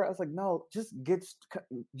credits and the? I was like, no, just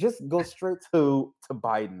go straight to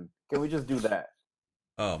Biden. Can we just do that?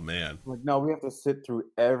 Oh man, like no, we have to sit through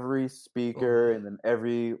every speaker and then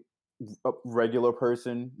every regular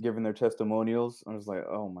person giving their testimonials. I was like,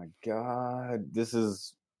 oh my God, this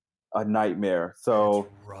is a nightmare. So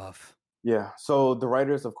that's rough. Yeah. So the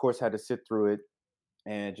writers, of course, had to sit through it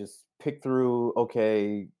and just pick through,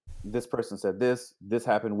 okay, this person said this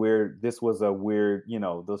happened weird. This was a weird,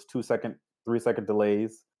 those 2 second, 3 second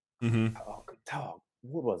delays. Mm-hmm. Oh, dog,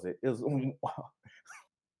 what was it? It was,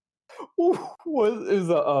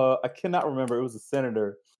 I cannot remember. It was a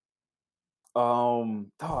senator.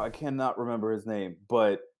 I cannot remember his name,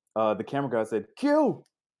 but the camera guy said, Q.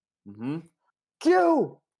 Mm-hmm.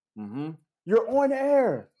 Q. Mm-hmm. You're on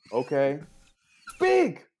air. Okay.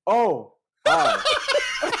 Speak. Oh. Hi.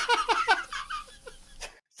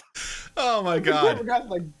 Oh my God. The camera guy's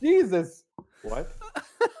like, Jesus. What?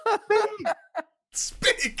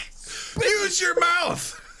 Speak. Use your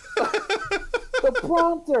mouth. The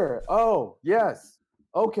prompter. Oh, yes.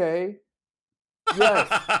 Okay. Yes.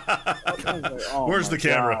 Oh, Where's the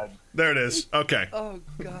camera? God. There it is. Okay. Oh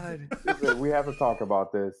God. We have to talk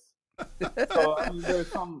about this. So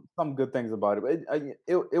there's some good things about it, but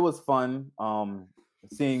it was fun.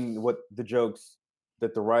 Seeing what the jokes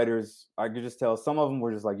that the writers, I could just tell some of them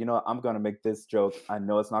were just like, I'm going to make this joke. I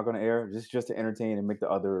know it's not going to air, just to entertain and make the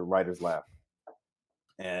other writers laugh.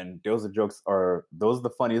 And those are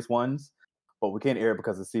the funniest ones, but we can't air it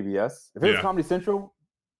because of CBS. If it was Comedy Central,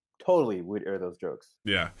 totally we'd air those jokes.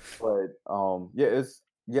 Yeah. But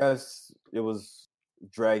it was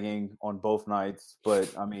dragging on both nights,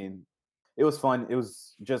 but I mean, it was fun. It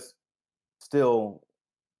was just still,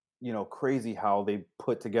 crazy how they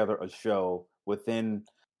put together a show within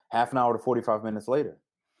half an hour to 45 minutes later.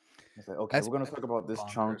 It's like, okay, we're going to talk about this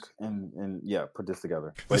chunk and put this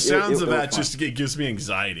together. The sounds of that it gives me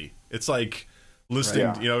anxiety. It's like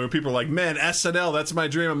listening, people are like, man, SNL, that's my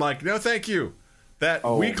dream. I'm like, no, thank you. That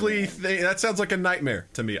weekly thing, that sounds like a nightmare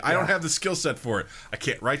to me. I don't have the skill set for it. I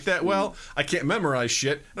can't write that well. I can't memorize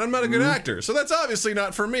shit. And I'm not a good actor. So that's obviously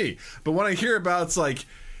not for me. But when I hear about, it's like,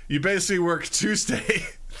 you basically work Tuesday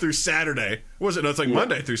through Saturday. What was it? No, it's like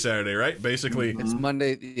Monday through Saturday, right? Basically. It's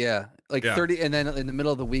Monday, 30, and then in the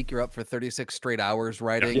middle of the week, you're up for 36 straight hours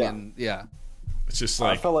writing, and It's just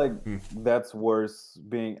like... I feel like that's worse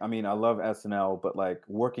I love SNL, but like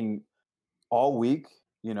working all week,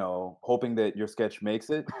 hoping that your sketch makes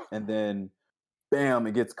it, and then, bam,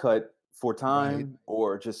 it gets cut for time,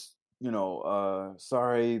 or just,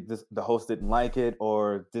 sorry, the host didn't like it,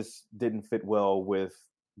 or this didn't fit well with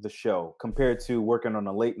the show. Compared to working on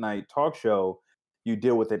a late night talk show, you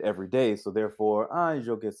deal with it every day, so therefore, your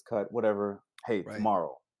joke gets cut, whatever. Hey,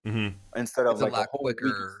 tomorrow. Mm-hmm. Instead of it's like a lot whole quicker.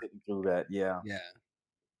 week sitting through that, yeah,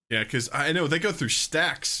 because I know they go through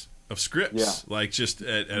stacks of scripts, like just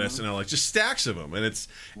at SNL, like just stacks of them, and it's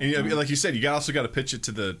like you said, you also got to pitch it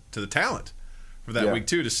to the talent for that week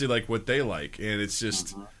too, to see like what they like, and it's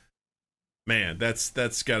just, man,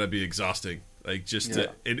 that's got to be exhausting. Like just,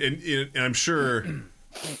 and I'm sure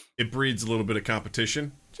it breeds a little bit of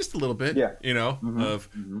competition, just a little bit, of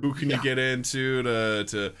who can you get into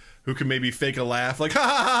to who can maybe fake a laugh, like, ha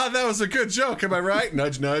ha ha, that was a good joke, am I right?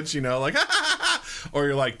 Nudge, nudge, like, ha ha ha, or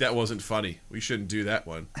you're like, that wasn't funny. We shouldn't do that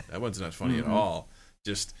one. That one's not funny at all.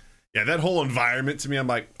 Just, that whole environment to me, I'm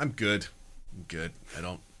like, I'm good. I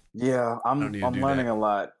don't. Yeah, I'm learning a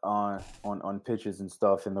lot on pitches and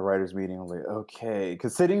stuff in the writers' meeting. I'm like, okay,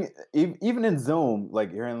 because sitting even in Zoom,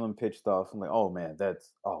 like hearing them pitch stuff, I'm like, oh man,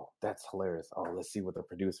 that's hilarious. Oh, let's see what the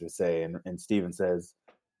producers say, and Steven says,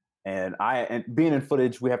 and being in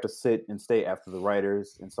footage, we have to sit and stay after the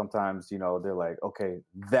writers, and sometimes they're like, okay,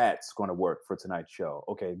 that's going to work for tonight's show.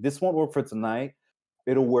 Okay, this won't work for tonight.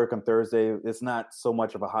 It'll work on Thursday. It's not so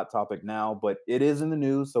much of a hot topic now, but it is in the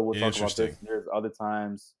news, so we'll talk about this. There's other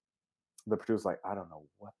times the producer's like, I don't know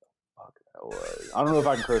what the fuck that was. I don't know if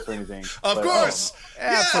I can curse or anything. Of course.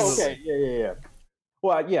 Yes. Okay. Yeah.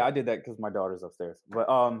 Well, I did that because my daughter's upstairs. But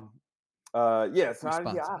yes.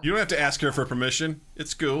 You don't have to ask her for permission.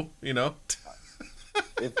 It's cool,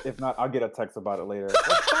 If not, I'll get a text about it later.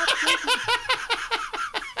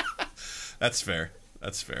 That's fair.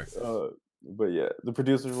 But yeah, the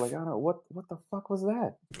producers were like, I don't know what the fuck was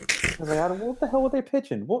that. I was like, what the hell were they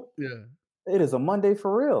pitching? What? Yeah. It is a Monday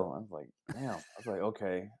for real. I was like, damn. I was like,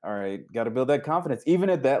 okay, all right, got to build that confidence, even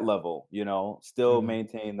at that level. Still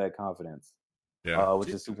maintain that confidence. Yeah, which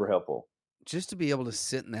is super helpful. Just to be able to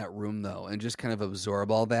sit in that room though, and just kind of absorb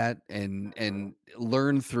all that, and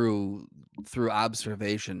learn through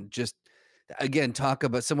observation. Just again, talk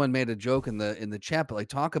about, someone made a joke in the chat, but like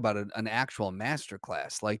talk about an actual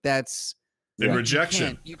masterclass. Like that's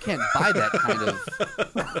rejection. You can't buy that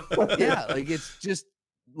kind of. Yeah, like it's just.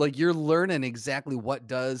 Like you're learning exactly what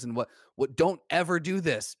does and what don't ever do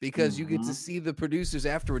this, because you get to see the producers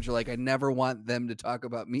afterwards. You're like, I never want them to talk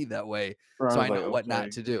about me that way. Right, so I know what not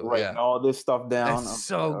to do. Writing all this stuff down. That's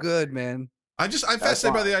so good, man. I'm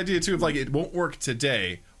fascinated by the idea too of like, it won't work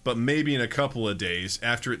today, but maybe in a couple of days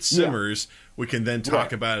after it simmers, we can then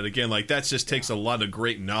talk about it again. Like that just takes a lot of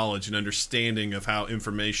great knowledge and understanding of how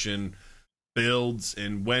information builds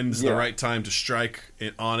and when's the right time to strike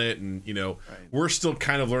on it, and we're still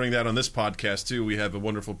kind of learning that on this podcast too. We have a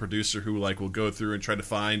wonderful producer who will go through and try to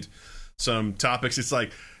find some topics. It's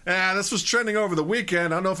like, this was trending over the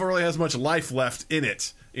weekend. I don't know if it really has much life left in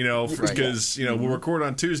it, because we'll record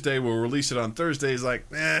on Tuesday, we'll release it on Thursday. It's like,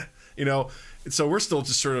 You know, so we're still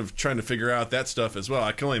just sort of trying to figure out that stuff as well.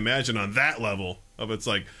 I can only imagine on that level of it's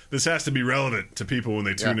like this has to be relevant to people when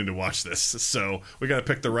they tune in to watch this. So we got to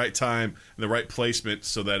pick the right time and the right placement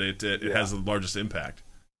so that it has the largest impact.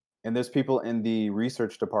 And there's people in the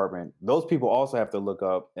research department. Those people also have to look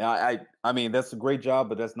up. And I mean, that's a great job,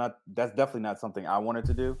 but that's definitely not something I wanted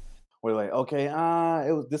to do. We're like, okay,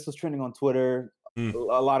 this was trending on Twitter. A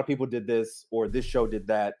lot of people did this, or this show did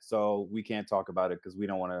that, so we can't talk about it because we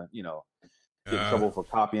don't want to, get in trouble for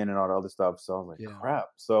copying and all the other stuff. So I was like, crap.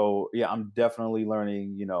 So yeah, I'm definitely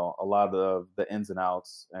learning, a lot of the ins and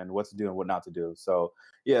outs and what to do and what not to do. So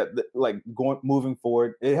yeah, moving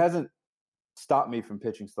forward, it hasn't stopped me from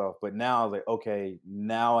pitching stuff, but now like, okay,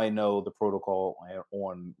 now I know the protocol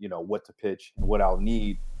on, what to pitch and what I'll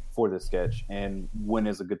need for this sketch and when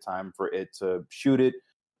is a good time for it to shoot it,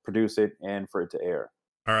 produce it, and for it to air.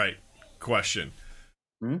 All right, question.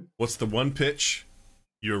 What's the one pitch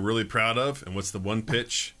you're really proud of, and what's the one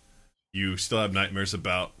pitch you still have nightmares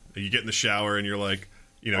about? You get in the shower and you're like,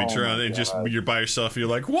 you turn around and just you're by yourself and you're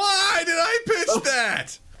like, why did I pitch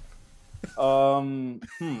that?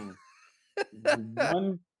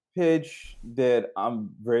 One pitch that I'm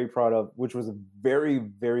very proud of, which was very,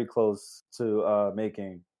 very close to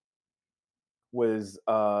making, was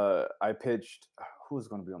I pitched who was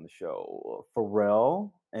going to be on the show,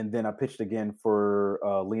 Pharrell, and then I pitched again for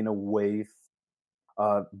Lena Waithe.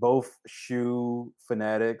 Both shoe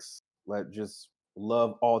fanatics, like just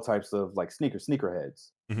love all types of like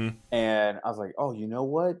sneakerheads. And I was like, oh, you know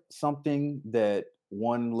what? Something that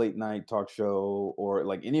one late night talk show or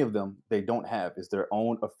like any of them they don't have is their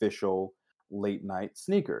own official late night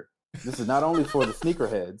sneaker. This is not only for the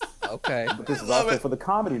sneakerheads, okay, but this is also for the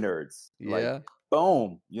comedy nerds. Yeah, like,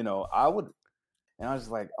 boom. I would, and I was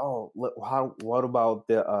like, oh, what about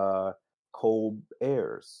the Kobe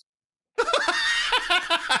Airs?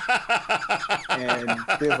 And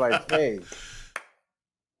they're like, hey,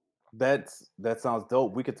 that sounds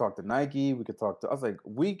dope. We could talk to Nike. We could talk to. I was like,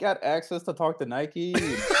 we got access to talk to Nike.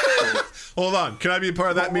 Hold on, can I be a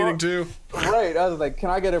part of that meeting too? Right. I was like, can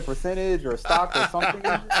I get a percentage or a stock or something?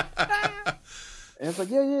 And it's like,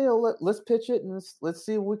 yeah. Let's pitch it and let's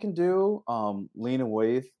see what we can do. Lena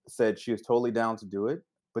Waithe said she was totally down to do it,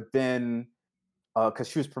 but then because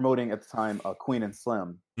she was promoting at the time Queen and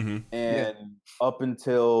Slim, and up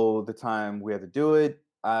until the time we had to do it,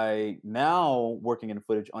 I now working in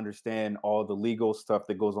footage understand all the legal stuff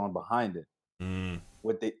that goes on behind it.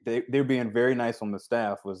 What they're being very nice on the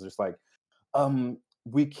staff was just like,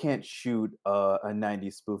 we can't shoot a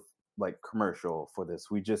 90s spoof like commercial for this.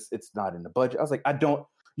 It's not in the budget. I was like,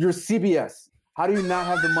 you're CBS. How do you not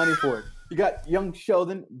have the money for it? You got Young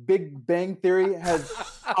Sheldon, Big Bang Theory has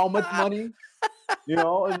how much money?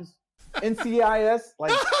 And NCIS,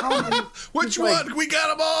 like how many? Which one? Like, we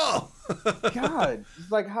got them all. God,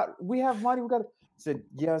 it's like how we have money. We got. Said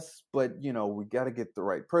yes, but we got to get the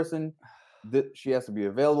right person. She has to be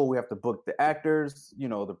available. We have to book the actors.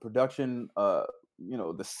 The production.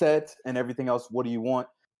 The set and everything else. What do you want?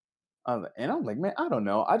 And I'm like, man, I don't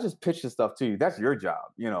know. I just pitched this stuff to you. That's your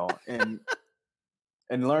job, and.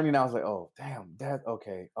 And learning, I was like, oh, damn, that,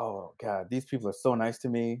 okay. Oh, God, these people are so nice to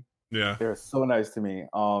me. Yeah. They're so nice to me.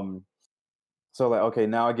 So like, okay,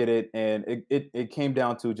 now I get it. And it came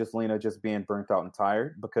down to just Lena just being burnt out and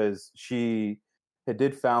tired because she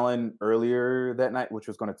did Fallon earlier that night, which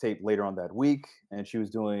was going to tape later on that week. And she was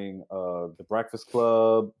doing The Breakfast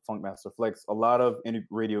Club, Funkmaster Flex, a lot of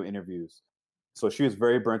radio interviews. So she was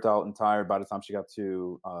very burnt out and tired by the time she got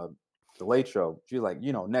to the Late Show. She's like,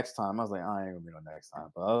 next time. I was like, I ain't gonna be no next time.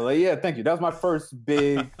 But I was like, yeah, thank you. That was my first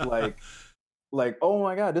big like, oh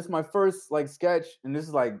my God, this is my first like sketch, and this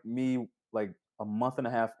is like me like a month and a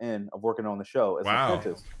half in of working on the show as an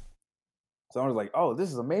apprentice. So I was like, oh,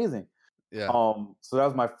 this is amazing. Yeah. So that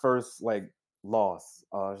was my first like loss.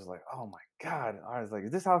 I was just like, oh my God. I was like,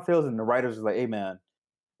 is this how it feels? And the writers was like, hey man,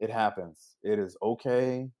 it happens. It is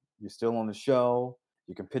okay. You're still on the show.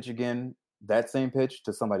 You can pitch again. That same pitch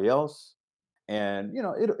to somebody else, and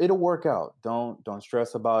it'll work out. Don't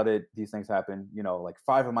stress about it. These things happen. Like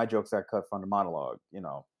 5 of my jokes got cut from the monologue.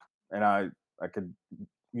 And I could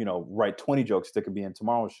write 20 jokes that could be in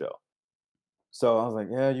tomorrow's show. So I was like,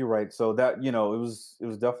 yeah, you're right. So that it was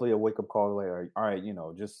definitely a wake up call. Like, all right,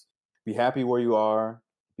 just be happy where you are,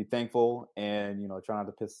 be thankful, and try not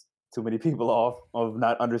to piss too many people off of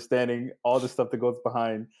not understanding all the stuff that goes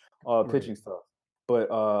behind pitching stuff.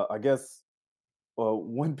 But I guess.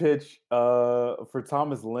 One pitch for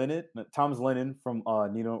Thomas Lennon from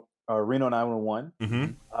Reno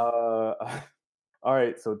 911. All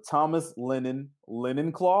right, so Thomas Lennon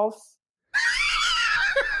cloths.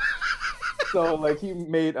 So like he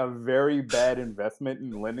made a very bad investment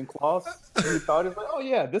in linen cloths. He thought it's like, oh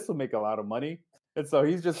yeah, this will make a lot of money. And so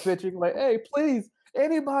he's just pitching like, hey, please,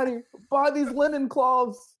 anybody buy these linen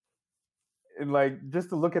cloths. And like just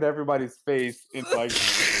to look at everybody's face and like,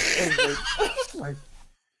 like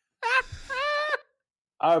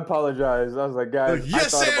I apologize. I was like, guys,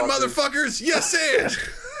 yes and motherfuckers, yes and.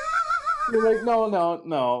 You're like,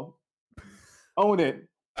 no. Own it.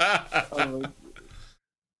 I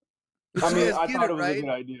mean, I thought it was a good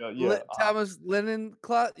idea. Yeah, Thomas Lennon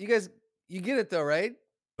cloth. You guys, you get it though, right?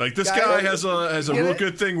 Like this guy has a real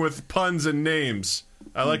good thing with puns and names.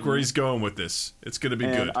 I like where he's going with this. It's gonna be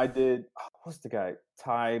good. I did. What's the guy?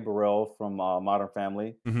 Ty Burrell from Modern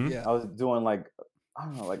Family. Mm-hmm. Yeah. I was doing like I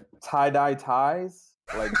don't know, like tie-dye ties,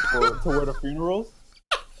 like to wear to funerals,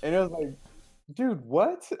 and it was like, dude,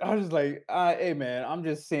 what? I was like, hey man, I'm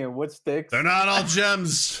just seeing what sticks. They're not all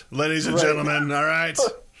gems, ladies and gentlemen. All right,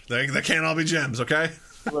 they can't all be gems, okay?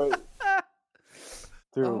 Right.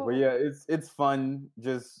 Dude, but yeah, it's fun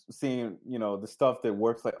just seeing, you know, the stuff that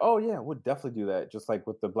works. Like, oh yeah, we'll definitely do that. Just like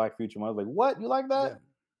with the Black Future one, I was like, what? You like that?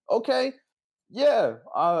 Yeah. Okay, yeah.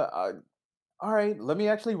 All right, let me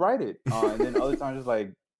actually write it. And then other times, just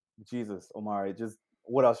like, Jesus, Omari, just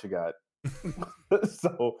what else you got?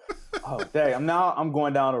 So, dang, I'm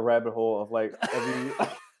going down a rabbit hole of like every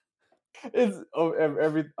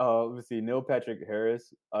let me see, Neil Patrick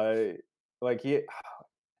Harris. Like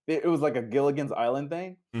it was like a Gilligan's Island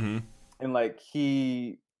thing, and like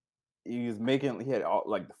he had all,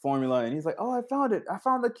 like the formula, and he's like, oh, I found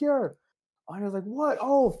the cure. And I was like, what?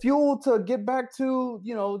 Oh, fuel to get back to,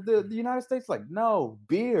 you know, the United States. Like, no,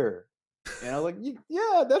 beer. And I was like,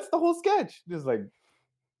 yeah, that's the whole sketch. Just like,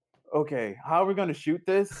 okay, how are we gonna shoot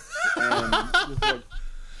this? And just like,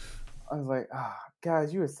 I was like,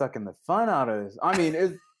 guys, you are sucking the fun out of this. I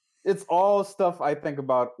mean, it's all stuff I think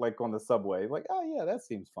about like on the subway. Like, oh yeah, that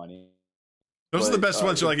seems funny. Those are the best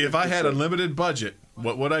ones. You're like, if I had a limited budget,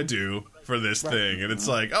 what would I do for this thing? And it's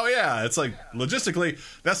like, oh yeah, it's like logistically,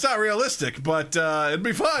 that's not realistic, but it'd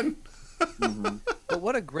be fun. But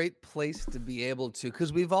what a great place to be able to,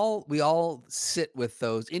 because we all sit with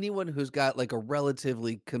those. Anyone who's got like a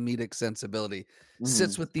relatively comedic sensibility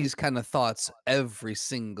sits with these kind of thoughts every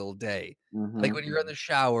single day. Like when you're in the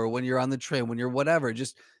shower, when you're on the train, when you're whatever,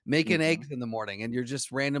 just making eggs in the morning, and you're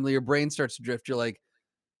just randomly, your brain starts to drift. You're like,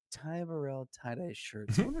 Ty Burrell tie-dye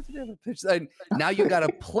shirts. I wonder if they ever pitch that. Now you got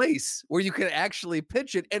a place where you can actually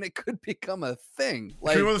pitch it, and it could become a thing.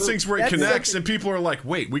 Like one of those things where it connects, and people are like,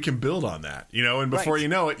 "Wait, we can build on that," you know. And before you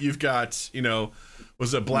know it, you've got, you know,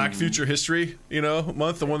 was it Black Future History, you know,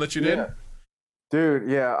 month, the one that you did? Yeah.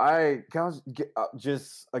 Dude, yeah, I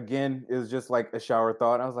just again, it was just like a shower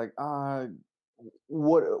thought. I was like,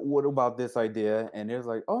 what about this idea? And it was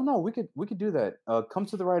like, oh no, we could do that. Come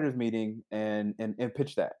to the writers' meeting and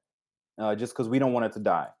pitch that. Just because we don't want it to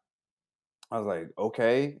die. I was like,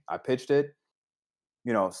 okay. I pitched it.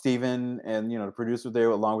 You know, Steven and, you know, the producer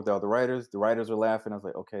there along with the other writers. The writers are laughing. I was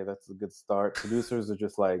like, okay, that's a good start. Producers are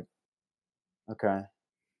just like, okay,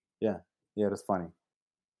 yeah, that's funny.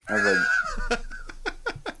 I was like,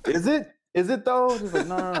 is it though? He's like,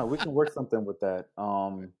 no, we can work something with that.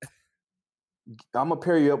 I'm gonna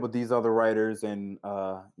pair you up with these other writers, and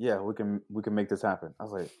yeah, we can make this happen. I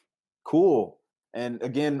was like, cool. And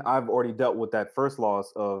again, I've already dealt with that first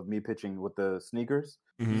loss of me pitching with the sneakers,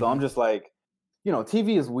 so I'm just like, you know,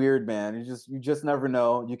 TV is weird, man. You just never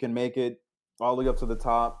know. You can make it all the way up to the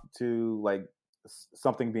top to like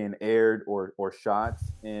something being aired or shot,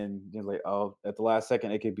 and you're like, oh, at the last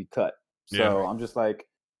second it could be cut. So I'm just like,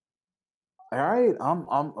 all right,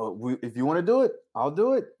 if you want to do it, I'll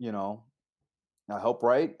do it. You know, I help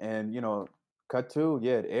write, and you know, cut to,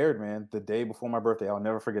 yeah, it aired, man, the day before my birthday. I'll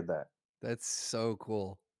never forget that. That's so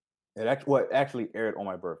cool. It actually aired on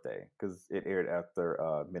my birthday because it aired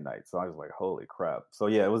after midnight. So I was like, holy crap. So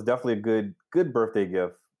yeah, it was definitely a good birthday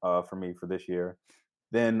gift for me for this year.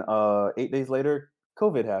 Then 8 days later,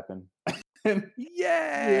 COVID happened. Yay!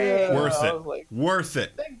 Yeah, Worth it. Like, worth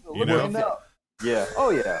it. You know? Yeah.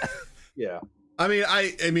 Oh yeah. Yeah. I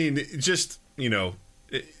mean, just, you know,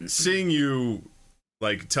 seeing you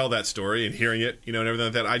like tell that story and hearing it, you know, and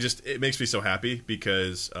everything like that, it makes me so happy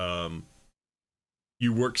because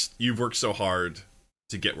you've worked so hard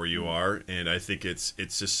to get where you are, and I think it's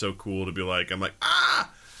just so cool to be like, I'm like,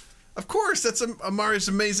 of course, that's Amari's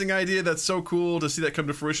amazing idea. That's so cool to see that come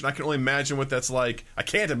to fruition. I can only imagine what that's like. I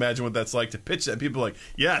can't imagine what that's like to pitch that. And people are like,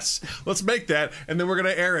 yes, let's make that, and then we're gonna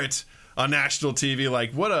air it on national TV.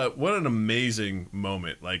 Like, what an amazing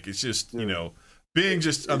moment. Like, it's just, you know, being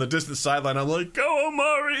just on the distant sideline, I'm like, go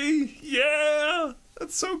Amari, yeah,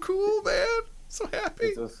 that's so cool, man. So happy.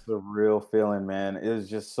 It's a surreal feeling, man. It was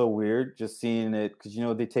just so weird just seeing it because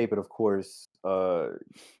they tape it, of course, while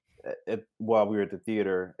we were at the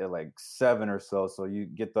theater at like 7 or so. So you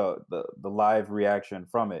get the live reaction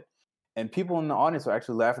from it, and people in the audience are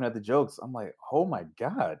actually laughing at the jokes. I'm like, oh my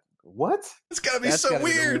god, what? It's gotta be That's so gotta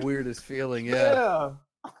be weird. the weirdest feeling. Yeah.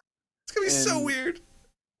 It's gonna be so And- weird.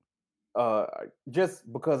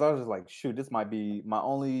 Just because I was just like, shoot, this might be my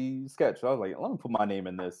only sketch. So I was like, let me put my name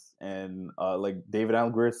in this, and like David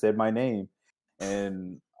Allen Greer said my name,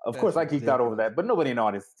 and of course I That's geeked out over that, but nobody in the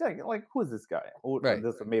audience like, who is this guy? Right.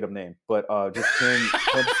 This is a made up name, but just him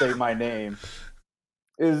say my name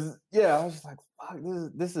I was just like, fuck,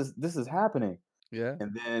 this is happening. Yeah.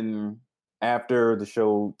 And then after the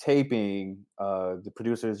show taping, the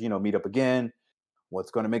producers, meet up again. What's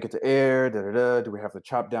going to make it to air? Do we have to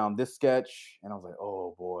chop down this sketch? And I was like,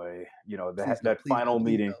 oh boy, that final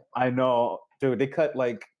meeting. No. I know, dude. They cut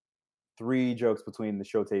like 3 jokes between the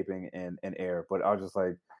show taping and air, but I was just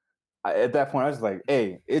like, at that point, I was like,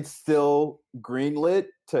 hey, it's still greenlit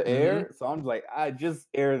to air, so I'm just like, I just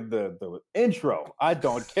aired the intro. I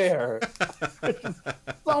don't care.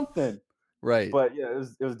 Something. Right. But yeah,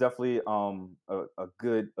 it was definitely a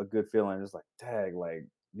good feeling. Just like, tag, like,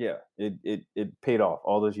 yeah, it paid off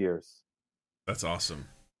all those years. That's awesome.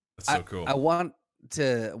 That's so cool. I wanted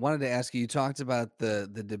to ask you. You talked about the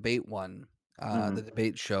debate one, Mhm. the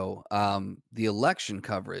debate show, the election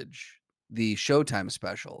coverage, the Showtime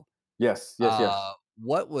special. Yes.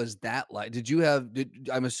 What was that like?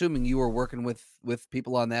 I'm assuming you were working with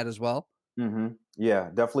people on that as well. Mm-hmm. Yeah,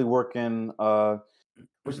 definitely working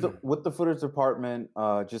with the footage department,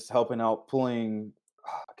 just helping out, pulling.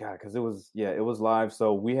 Oh, God, because it was live,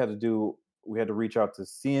 so we had to reach out to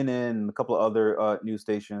CNN and a couple of other news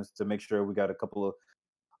stations to make sure we got a couple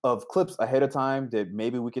of clips ahead of time that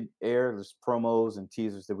maybe we could air. There's promos and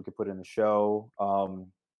teasers that we could put in the show.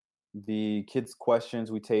 The kids'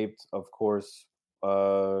 questions we taped, of course,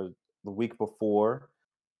 the week before,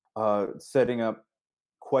 setting up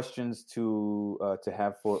questions to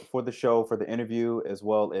have for the show, for the interview, as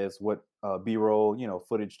well as what B-roll,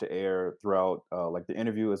 footage to air throughout like the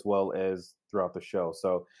interview as well as throughout the show.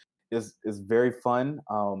 So it's very fun.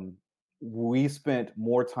 We spent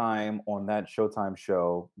more time on that Showtime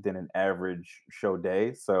show than an average show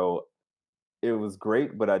day. So it was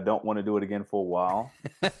great, but I don't want to do it again for a while.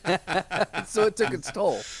 So it took its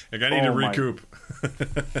toll. Like, I need to Oh my recoup.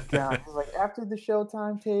 Yeah, it was like after the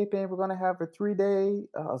Showtime taping, we're gonna have a 3-day.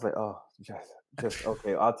 I was like, oh, just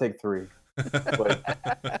okay, I'll take 3.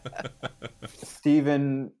 But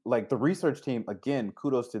Steven, like the research team, again,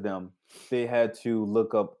 kudos to them. They had to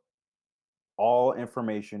look up all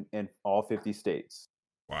information in all 50 states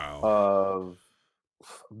Wow. of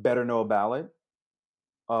Better Know About It,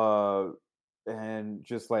 and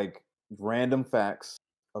just like random facts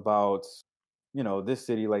about this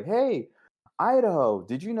city. Like, hey, Idaho,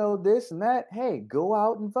 did you know this and that? Hey, go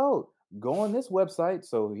out and vote. Go on this website.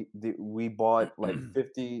 So we bought like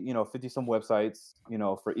 50 some websites,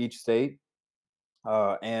 for each state.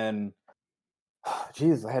 And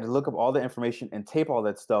geez, I had to look up all the information and tape all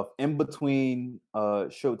that stuff in between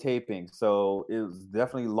show taping. So it was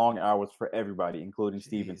definitely long hours for everybody, including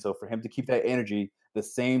Steven. So for him to keep that energy the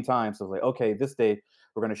same time, so I was like, okay, this day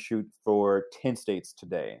we're gonna shoot for 10 states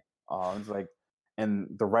today. It's like, and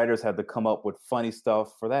the writers had to come up with funny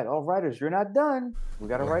stuff for that. Oh, writers, you're not done. We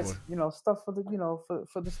gotta write, stuff for the,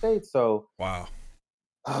 for the states. So Wow.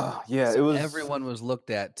 yeah, So it was. everyone was looked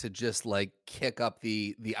at to just like kick up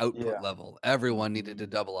the output level. Everyone needed to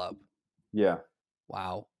double up. Yeah.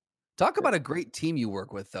 Wow. Talk about a great team you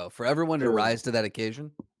work with, though, for everyone to It was- rise to that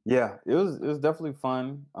occasion. Yeah, it was definitely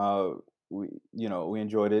fun. We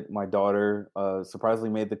enjoyed it. My daughter surprisingly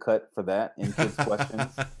made the cut for that in kids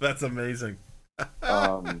questions. That's amazing.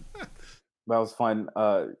 That was fun.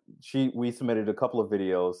 We submitted a couple of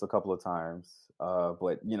videos a couple of times.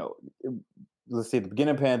 But let's see, at the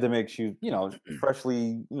beginning of the pandemic, she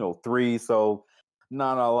freshly 3, so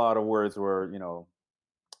not a lot of words were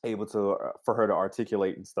able to for her to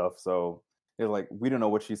articulate and stuff. So it's like, we don't know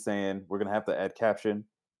what she's saying. We're gonna have to add caption.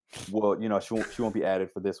 Well, she won't be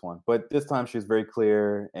added for this one, but this time she was very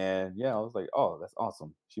clear, and I was like, oh, that's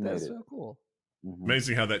awesome. She made That's it. so cool. Mhm.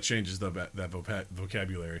 Amazing how that changes that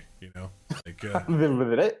vocabulary, like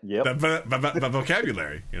Yep. that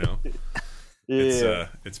vocabulary, Yeah.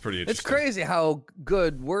 it's pretty interesting. It's crazy how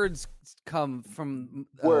good words come from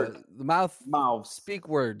Word. the mouth. Mouths. Speak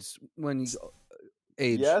words when you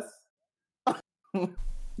age, Yes.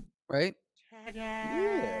 right?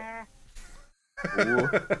 Yeah.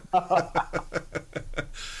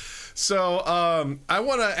 So I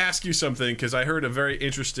want to ask you something, because I heard a very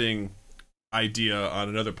interesting idea on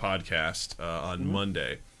another podcast on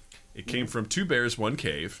Monday. It came from Two Bears, One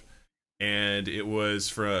Cave, and it was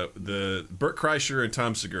for the Bert Kreischer and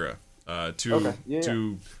Tom Segura. Tom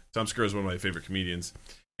Segura is one of my favorite comedians,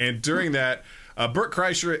 and during that, Bert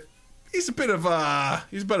Kreischer, he's a bit of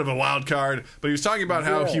a wild card, but he was talking about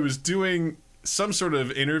how he was doing some sort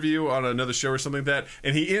of interview on another show or something like that,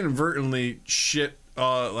 and he inadvertently shit.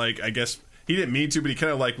 I guess he didn't mean to, but he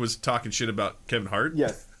kind of was talking shit about Kevin Hart.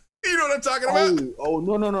 Yes. You know what I'm talking about?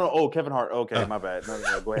 No. Oh, Kevin Hart. Okay, my bad.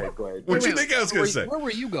 No, go ahead. What do you think I was going to say? Where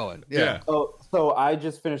were you going? Yeah. Oh, so I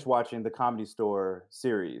just finished watching the Comedy Store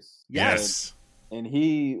series. Yes. And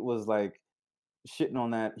he was shitting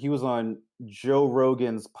on that. He was on Joe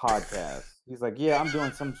Rogan's podcast. He's like, yeah, I'm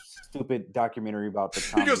doing some stupid documentary about the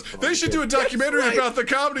Comedy Store. He goes, they should do a documentary about the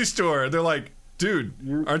Comedy Store. They're like, dude,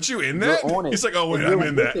 aren't you in that? He's like, oh, wait, I'm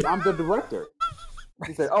in that. I'm the director.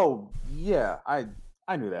 He said, oh, yeah, I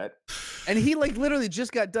knew that. And he literally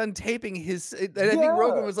just got done taping his. And I think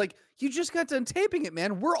Rogan was like, "You just got done taping it,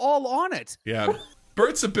 man. We're all on it." Yeah,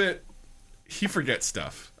 Bert's a bit. He forgets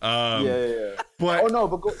stuff. Yeah. But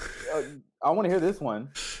go, I want to hear this one.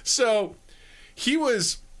 So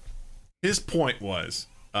his point was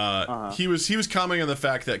he was commenting on the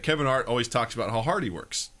fact that Kevin Hart always talks about how hard he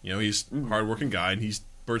works. He's a hardworking guy, and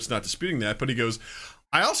Bert's not disputing that. But he goes,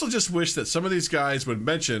 I also just wish that some of these guys would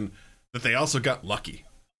mention that they also got lucky.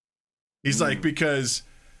 He's like, because,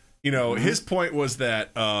 his point was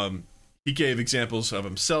that he gave examples of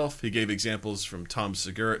himself. He gave examples from Tom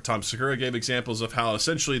Segura. Tom Segura gave examples of how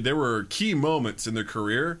essentially there were key moments in their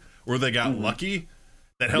career where they got lucky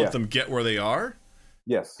that helped them get where they are.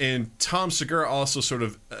 Yes. And Tom Segura also sort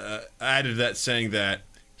of added that, saying that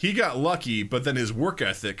he got lucky, but then his work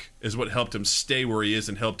ethic is what helped him stay where he is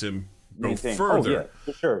and helped him go further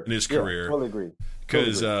for sure. in his career. Totally agree.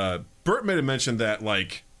 Because Bert made a mention that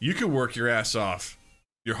you could work your ass off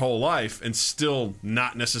your whole life and still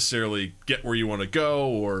not necessarily get where you want to go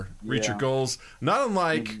or reach your goals. Not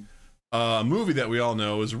unlike a movie that we all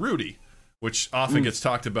know is Rudy, which often gets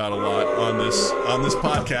talked about a lot on this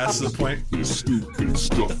podcast. To the point, this stupid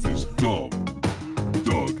stuff is dumb.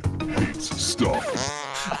 Doug hates stuff.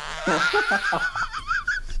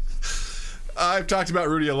 I've talked about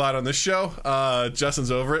Rudy a lot on this show.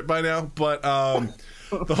 Justin's over it by now, but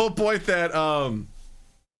the whole point that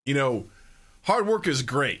hard work is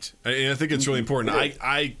great, and I think it's really important.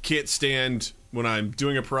 I can't stand when I'm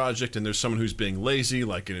doing a project and there's someone who's being lazy.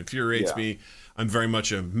 It infuriates me. I'm very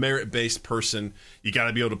much a merit-based person. You got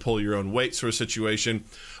to be able to pull your own weight, sort of situation.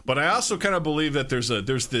 But I also kind of believe that there's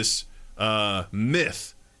this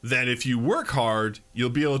myth that if you work hard, you'll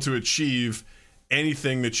be able to achieve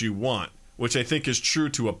anything that you want, which I think is true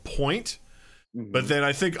to a point. But then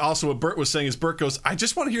I think also what Bert was saying is Bert goes, I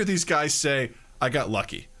just want to hear these guys say, I got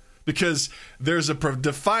lucky. Because there's a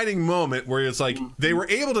defining moment where it's like they were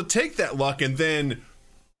able to take that luck and then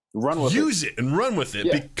use it and run with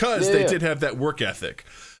it because they did have that work ethic.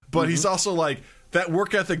 But he's also like, that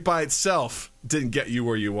work ethic by itself didn't get you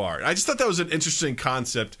where you are. I just thought that was an interesting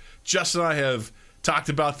concept. Justin and I have talked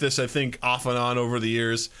about this, I think, off and on over the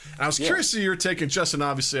years. And I was curious to your take, and Justin,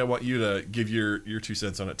 obviously, I want you to give your 2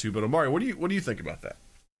 cents on it too. But Omari, what do you think about that?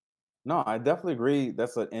 No, I definitely agree.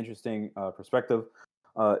 That's an interesting perspective.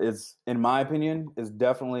 It's, in my opinion, is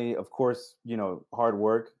definitely, of course, hard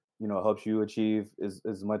work, helps you achieve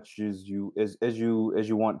as much as you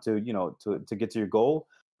want to, to get to your goal.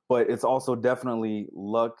 But it's also definitely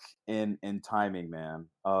luck and timing, man.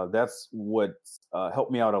 That's what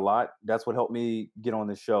helped me out a lot. That's what helped me get on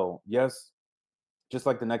this show. Yes, just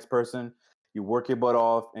like the next person, you work your butt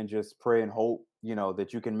off and just pray and hope, that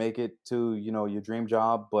you can make it to, your dream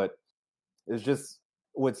job. But it's just,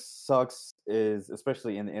 what sucks is,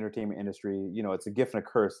 especially in the entertainment industry, it's a gift and a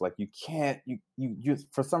curse. You can't, you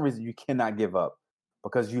for some reason, you cannot give up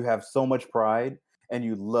because you have so much pride and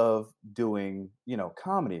you love doing,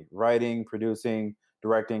 comedy, writing, producing,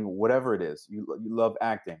 directing, whatever it is. You love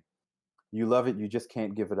acting. You love it. You just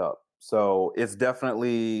can't give it up. So it's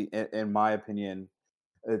definitely, in my opinion,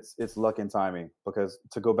 it's luck and timing. Because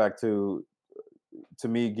to go back to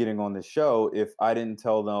me getting on this show, if I didn't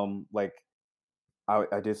tell them,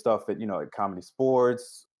 I did stuff at, at Comedy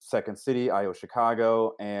Sports, Second City, IO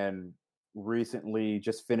Chicago, and recently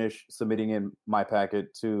just finished submitting in my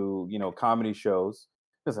packet to, comedy shows.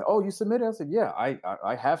 They said, "Oh, you submitted?" I said, "Yeah,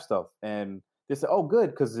 I have stuff." And they said, "Oh,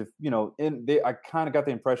 good," because if I kind of got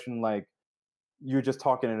the impression you're just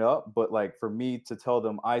talking it up, but for me to tell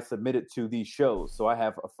them I submitted to these shows, so I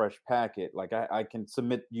have a fresh packet. I can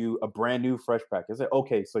submit you a brand new fresh packet. I said,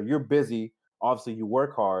 "Okay, so you're busy. Obviously, you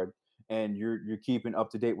work hard." And you're keeping up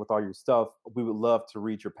to date with all your stuff. We would love to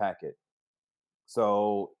read your packet.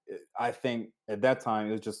 So I think at that time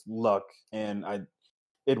it was just luck, and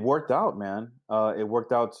it worked out, man. It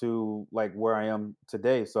worked out to like where I am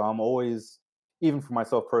today. So I'm always, even for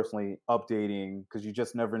myself personally, updating, because you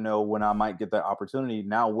just never know when I might get that opportunity.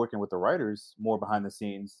 Now working with the writers more behind the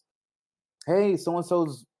scenes. Hey, so and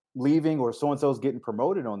so's leaving, or so and so's getting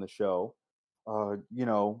promoted on the show.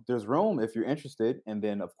 There's room if you're interested. And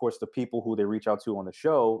then of course the people who they reach out to on the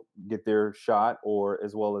show get their shot, or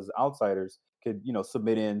as well as outsiders could,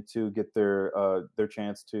 submit in to get their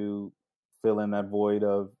chance to fill in that void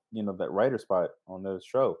of, that writer spot on the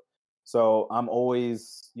show. So I'm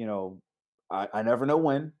always, I never know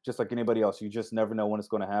when, just like anybody else, you just never know when it's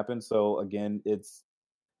going to happen. So again, it's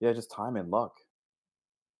just time and luck.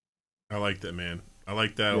 I like that, man. I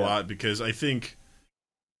like that a lot, because I think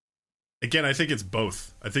it's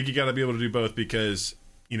both. I think you got to be able to do both, because,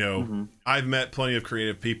 I've met plenty of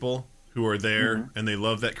creative people who are there and they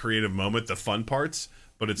love that creative moment, the fun parts,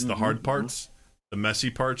 but it's the hard parts, the messy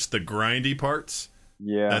parts, the grindy parts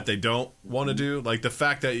that they don't want to do. Like the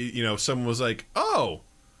fact that, someone was like, oh,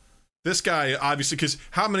 this guy, obviously, because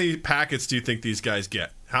how many packets do you think these guys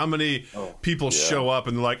get? How many people show up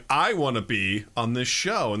and they're like, I want to be on this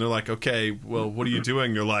show. And they're like, okay, well, what are you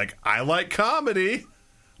doing? You're like, I like comedy.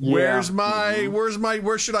 Yeah. Where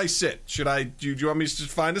should I sit? Do you want me to just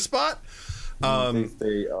find a spot? They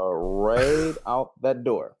stay right out that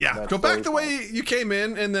door. Yeah, That's go back the way you came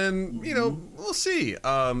in, and then, we'll see.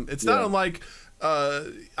 It's not unlike,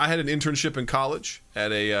 I had an internship in college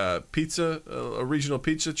at a regional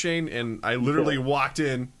pizza chain, and I literally walked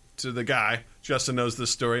in to the guy. Justin knows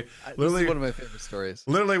this story. This is one of my favorite stories.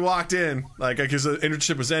 Literally walked in, because the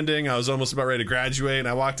internship was ending. I was almost about ready to graduate, and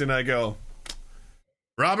I walked in and I go,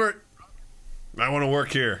 Robert, I want to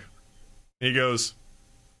work here. He goes,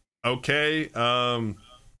 okay,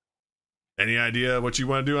 any idea what you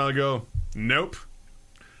want to do? I'll go, nope.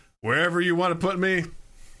 Wherever you want to put me,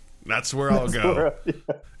 that's where I'll go.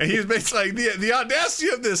 And he was basically like, the audacity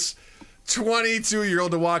of this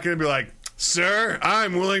 22-year-old to walk in and be like, sir,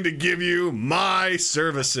 I'm willing to give you my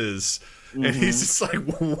services. And he's just like,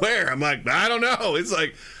 where? I'm like, I don't know. It's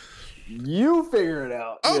like, you figure it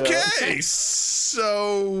out. Okay,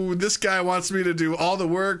 so this guy wants me to do all the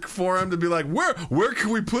work for him, to be like, where can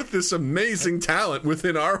we put this amazing talent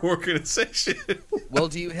within our organization? Well,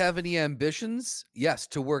 do you have any ambitions? Yes,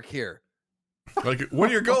 to work here. Like, what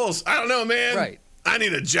are your goals? I don't know, man. Right. I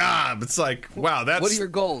need a job. It's like, wow, that's... What are your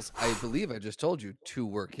goals? I believe I just told you, to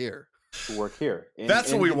work here. To work here.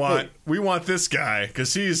 That's what we want. We want this guy,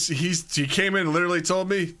 because he came in and literally told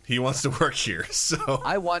me he wants to work here. So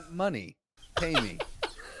I want money. Pay me.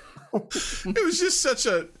 It was just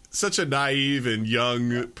such a naive and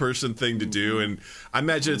young person thing to do, and I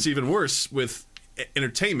imagine it's even worse with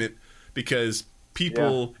entertainment, because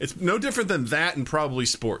people, it's no different than that, and probably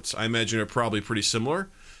sports, I imagine, are probably pretty similar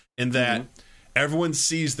in that everyone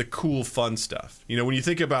sees the cool, fun stuff. When you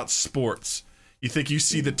think about sports, you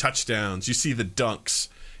see the touchdowns, you see the dunks,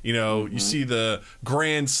 you see the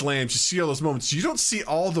grand slams, you see all those moments. You don't see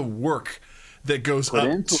all the work that goes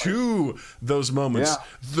up to those moments,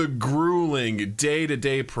 the grueling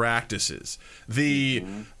day-to-day practices, the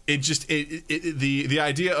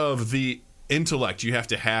idea of the intellect you have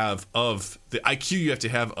to have, of the IQ you have to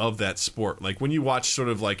have of that sport. Like when you watch sort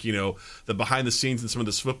of like, the behind the scenes and some of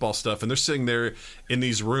this football stuff, and they're sitting there in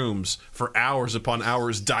these rooms for hours upon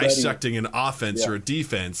hours dissecting an offense or a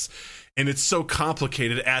defense, and it's so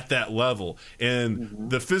complicated at that level,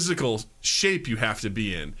 and the physical shape you have to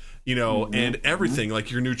be in, and everything,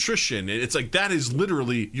 like your nutrition. It's like, that is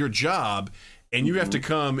literally your job, and you have to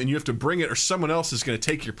come and you have to bring it, or someone else is going to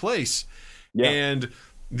take your place. And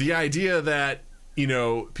the idea that,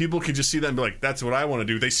 people can just see that and be like, that's what I want to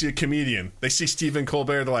do. They see a comedian, they see Stephen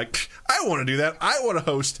Colbert, they're like, I want to do that. I want to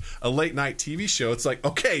host a late night TV show. It's like,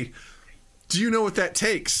 okay, do you know what that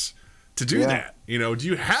takes to do that? Do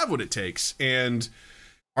you have what it takes? And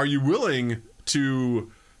are you willing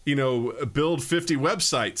to, build 50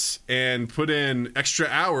 websites and put in extra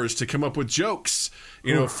hours to come up with jokes,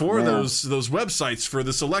 for those websites for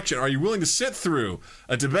this election? Are you willing to sit through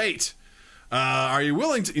a debate? Are you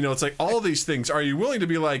willing to, it's like all these things. Are you willing to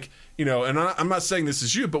be like, and I'm not saying this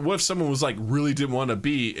is you, but what if someone was like, really didn't want to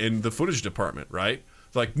be in the footage department, right?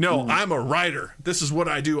 Like, no, I'm a writer. This is what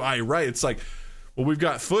I do. I write. It's like, well, we've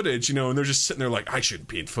got footage, and they're just sitting there like, I shouldn't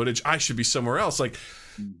be in footage. I should be somewhere else. Like,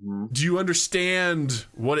 do you understand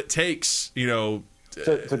what it takes, to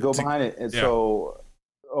go behind it? And so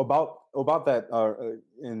about that,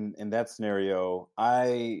 in that scenario,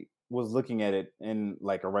 I was looking at it in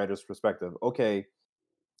like a writer's perspective. Okay,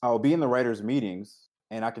 I'll be in the writers' meetings,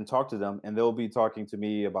 and I can talk to them, and they'll be talking to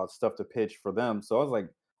me about stuff to pitch for them. So I was like,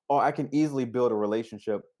 oh, I can easily build a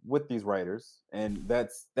relationship with these writers, and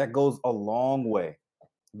that goes a long way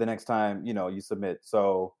the next time, you submit.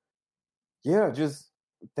 So yeah, just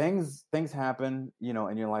things happen,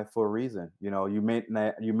 in your life for a reason. You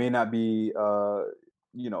may not be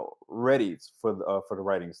ready for the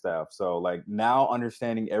writing staff. So like now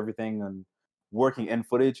understanding everything and working in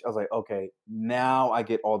footage, I was like, okay, now I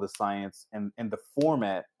get all the science and the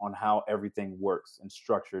format on how everything works and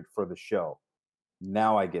structured for the show.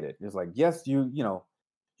 Now I get it. It's like, yes, you're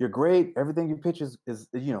great. Everything you pitch is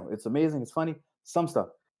it's amazing. It's funny, some stuff,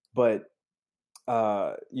 but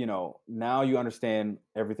now you understand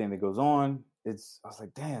everything that goes on. I was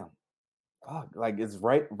like, damn, fuck, like it's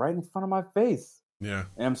right in front of my face. Yeah.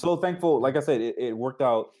 And I'm so thankful. Like I said, it worked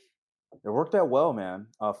out. It worked out well, man.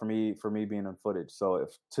 For me being on footage. So if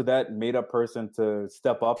to that made up person to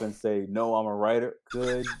step up and say, no, I'm a writer,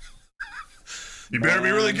 good. You better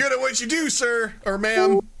be really good at what you do, sir or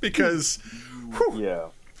ma'am, because yeah.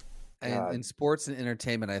 And in sports and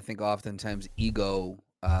entertainment, I think oftentimes ego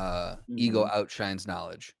outshines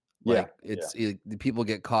knowledge. Like the people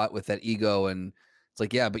get caught with that ego, and it's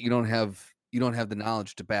like, yeah, but you don't have the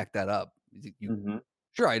knowledge to back that up.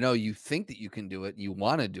 Sure, I know you think that you can do it, you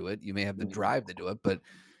want to do it, you may have the drive to do it, but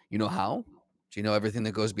you know how? Do you know everything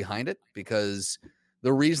that goes behind it? Because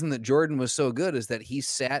the reason that Jordan was so good is that he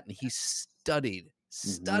sat and he studied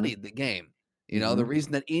the game. The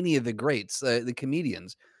reason that any of the greats, the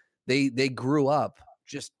comedians, they grew up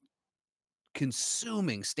just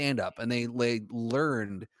consuming stand-up, and they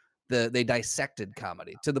learned they dissected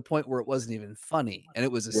comedy to the point where it wasn't even funny, and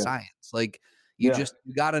it was a science. Like you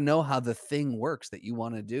got to know how the thing works that you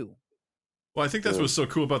want to do. Well, I think that's what's so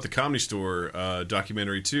cool about the Comedy Store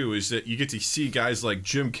documentary too, is that you get to see guys like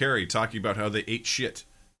Jim Carrey talking about how they ate shit,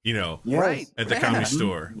 right at the Comedy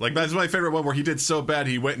Store. Like that's my favorite one, where he did so bad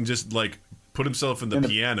he went and just like put himself in the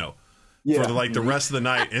piano for the rest of the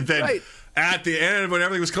night, and then at the end when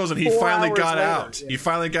everything was closing, he finally got out. He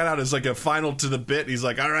finally got out as like a final to the bit. He's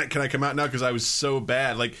like, all right, can I come out now? Because I was so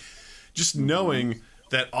bad. Like just knowing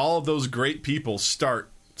that all of those great people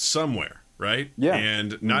start somewhere, right? Yeah.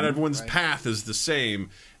 And not everyone's path is the same.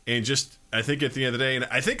 And just, I think at the end of the day, and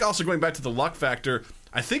I think also going back to the luck factor,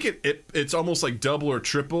 I think it's almost like double or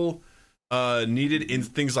triple needed in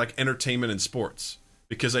things like entertainment and sports.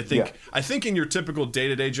 Because I think in your typical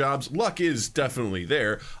day-to-day jobs, luck is definitely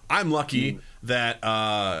there. I'm lucky that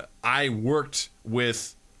I worked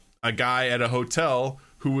with a guy at a hotel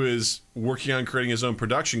who was working on creating his own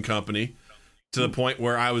production company, to the point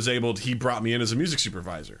where I was he brought me in as a music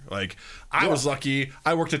supervisor. Like, I was lucky.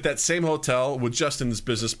 I worked at that same hotel with Justin's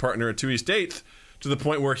business partner at 2 East 8th, to the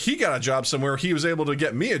point where he got a job somewhere. He was able to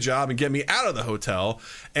get me a job and get me out of the hotel.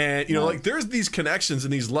 And, like, there's these connections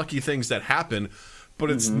and these lucky things that happen, but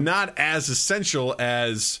it's not as essential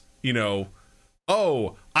as,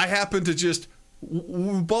 oh, I happen to just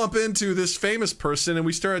bump into this famous person and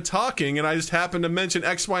we started talking and I just happened to mention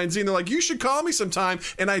X, Y, and Z, and they're like, you should call me sometime,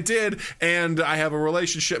 and I did, and I have a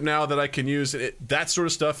relationship now that I can use. That sort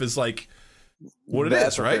of stuff is like what it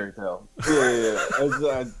is, right? Fairy tale.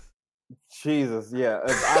 Yeah. Jesus, yeah.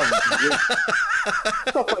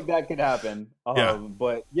 Stuff like that could happen.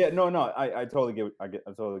 But I totally get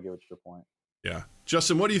your point. Yeah.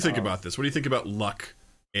 Justin, what do you think about this? What do you think about luck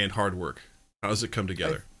and hard work? How does it come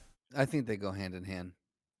together? I think they go hand in hand.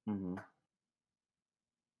 Mm-hmm.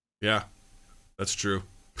 Yeah, that's true.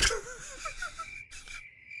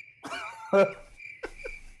 Just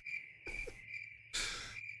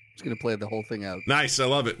gonna play the whole thing out. Nice, I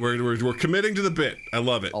love it. We're committing to the bit. I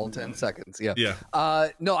love it. All 10 seconds. Yeah. Yeah.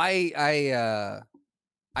 No, I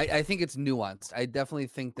think it's nuanced. I definitely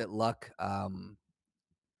think that luck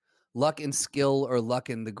and skill, or luck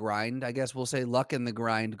and the grind, I guess we'll say luck and the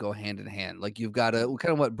grind go hand in hand. Like you've got to,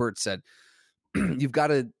 kind of what Bert said, you've got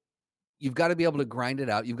to be able to grind it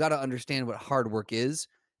out. You've got to understand what hard work is.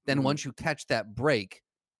 Then once you catch that break,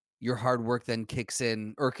 your hard work then kicks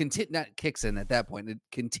in, or not kicks in at that point. It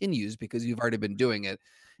continues because you've already been doing it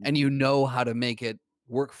and you know how to make it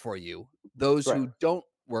work for you. Those who don't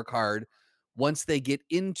work hard, once they get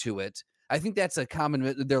into it, I think that's a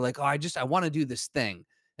common, they're like, oh, I want to do this thing.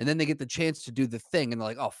 And then they get the chance to do the thing, and they're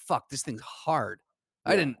like, "Oh fuck, this thing's hard."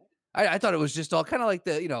 Yeah. I thought it was just all kind of like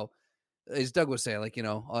the, as Doug was saying, like,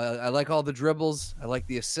 I like all the dribbles, I like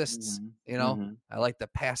the assists, I like the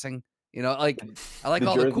passing, like I like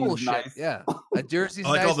all the cool nice shit. Yeah, a jersey's I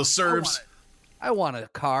like nice. all the serves. I want a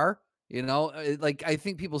car. Like I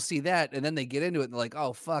think people see that, and then they get into it, and they're like,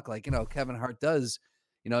 "Oh fuck," like Kevin Hart does.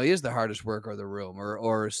 He is the hardest worker in the room,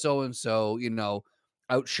 or so and so.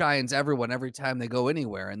 outshines everyone every time they go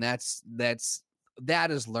anywhere, and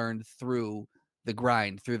that is learned through the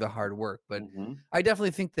grind, through the hard work. But I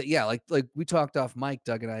definitely think that, yeah, like we talked off mic,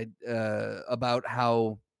 Doug and I, about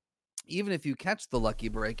how even if you catch the lucky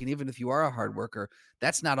break, and even if you are a hard worker,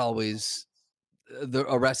 that's not always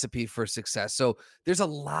a recipe for success. So there's a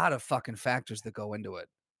lot of fucking factors that go into it.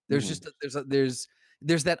 There's just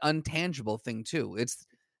there's that untangible thing too. It's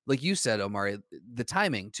like you said, Omari, the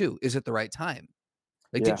timing too. Is it the right time?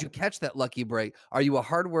 Like, did you catch that lucky break? Are you a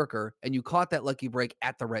hard worker and you caught that lucky break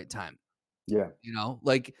at the right time? Yeah. You know,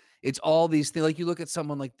 like it's all these things. Like you look at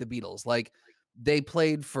someone like the Beatles, like they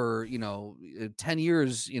played for, 10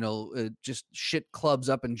 years, just shit clubs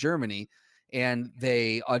up in Germany. And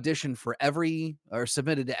they auditioned for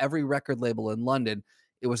submitted to every record label in London.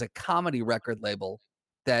 It was a comedy record label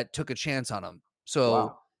that took a chance on them.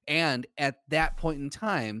 So, and at that point in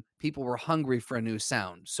time, people were hungry for a new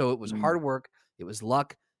sound. So it was hard work, it was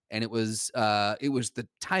luck, and it was the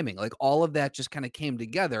timing. Like all of that just kind of came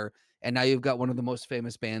together. And now you've got one of the most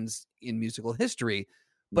famous bands in musical history.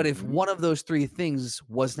 But if one of those three things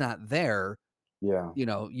was not there,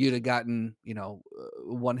 you'd have gotten,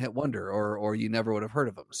 one hit wonder, or you never would have heard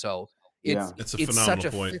of them. So it's such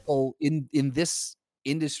a fickle in this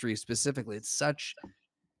industry specifically.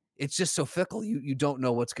 It's just so fickle. You don't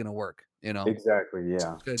know what's going to work, Exactly.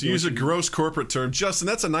 Yeah. To use a gross corporate term, Justin,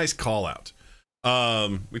 that's a nice call out.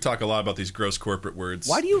 We talk a lot about these gross corporate words.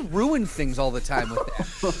 Why do you ruin things all the time with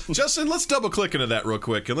that? Justin, let's double click into that real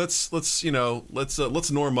quick, and let's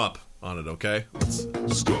norm up on it, okay?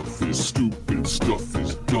 Stuff is stupid. Stuff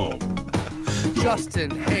is dumb.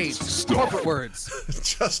 Justin hates corporate words.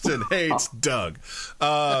 Justin hates Doug.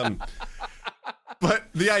 But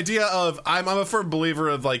the idea of I'm a firm believer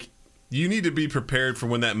of like you need to be prepared for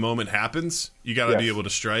when that moment happens. You got to be able to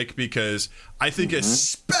strike, because I think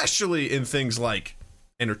especially in things like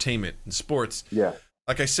entertainment and sports,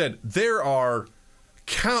 like I said, there are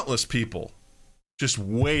countless people just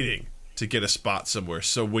waiting to get a spot somewhere.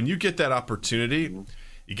 So when you get that opportunity,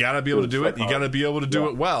 you got to be able to do it. You got to be able to do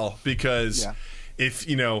it well, because if,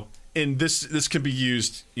 and this can be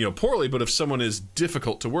used, poorly, but if someone is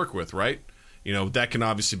difficult to work with, right? That can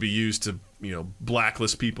obviously be used to,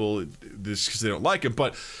 blacklist people this because they don't like it.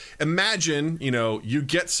 But imagine, you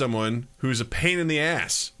get someone who's a pain in the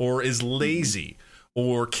ass, or is lazy,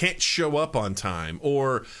 or can't show up on time,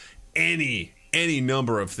 or any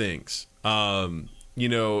number of things.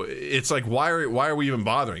 It's like, why are we even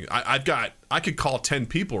bothering? I could call 10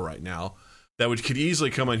 people right now that could easily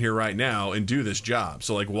come in here right now and do this job.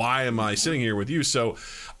 So like, why am I sitting here with you? So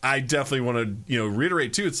I definitely want to,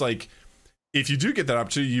 reiterate too. It's like, if you do get that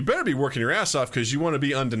opportunity, you better be working your ass off, because you want to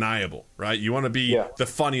be undeniable, right? You want to be the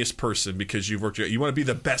funniest person because you've worked. You want to be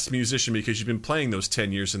the best musician because you've been playing those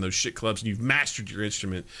 10 years in those shit clubs and you've mastered your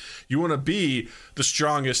instrument. You want to be the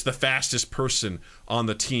strongest, the fastest person on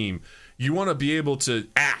the team. You want to be able to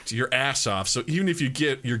act your ass off. So even if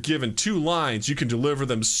you're given 2 lines, you can deliver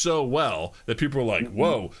them so well that people are like,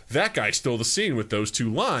 whoa, that guy stole the scene with those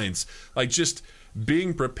 2 lines. Like, just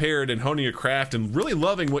being prepared and honing your craft and really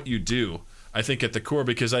loving what you do, I think, at the core,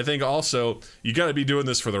 because I think also you got to be doing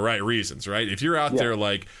this for the right reasons, right? If you're out there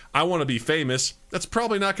like, I want to be famous, that's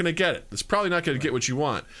probably not going to get it. That's probably not going to get what you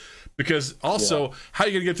want, because also, how are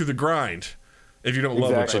you going to get through the grind if you don't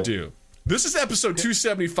love what you do? This is episode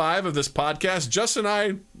 275 of this podcast. Justin and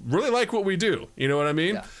I really like what we do. You know what I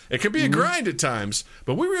mean? Yeah. It can be a grind at times,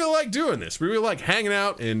 but we really like doing this. We really like hanging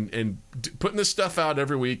out and putting this stuff out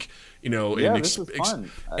every week. This is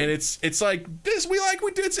fun. And it's like this.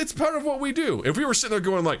 It's part of what we do. If we were sitting there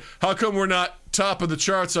going like, how come we're not top of the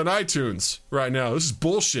charts on iTunes right now? This is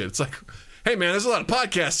bullshit. It's like, hey man, there's a lot of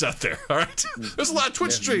podcasts out there. All right, there's a lot of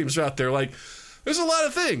Twitch streams out there. Like, there's a lot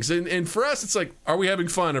of things, and for us, it's like, are we having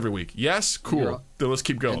fun every week? Yes, cool. Then let's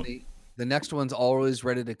keep going. The next one's always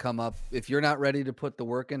ready to come up. If you're not ready to put the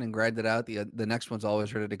work in and grind it out, the next one's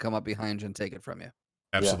always ready to come up behind you and take it from you.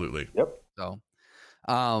 Absolutely. Yeah. Yep. So,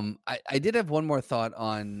 I did have one more thought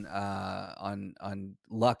on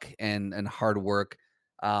luck and hard work.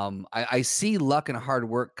 I see luck and hard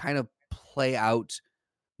work kind of play out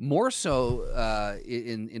more so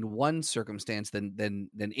in one circumstance than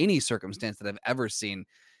any circumstance that I've ever seen.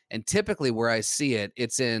 And typically where I see it,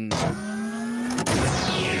 it's in...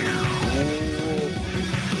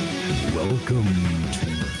 Welcome to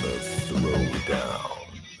the Throwdown.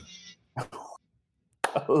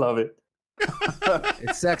 I love it.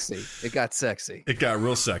 It's sexy. It got sexy. It got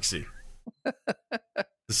real sexy. The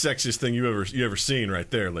sexiest thing you ever seen right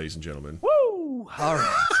there, ladies and gentlemen. Woo! All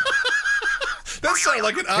right. That sounded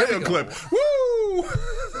like an audio clip. Woo!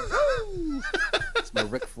 It's my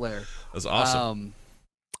Ric Flair. That's awesome.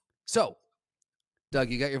 So, Doug,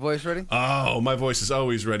 you got your voice ready? Oh, my voice is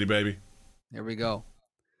always ready, baby. Here we go.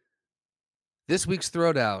 This week's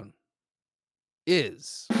throwdown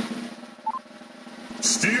is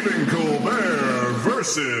Stephen Colbert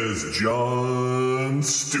versus Jon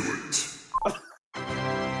Stewart.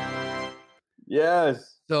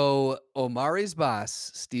 Yes. so Omari's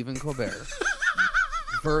boss, Stephen Colbert,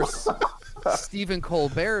 versus Stephen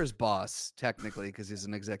Colbert's boss, technically, because he's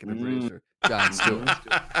an executive producer, Jon Stewart.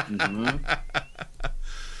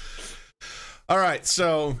 All right,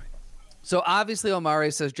 so So obviously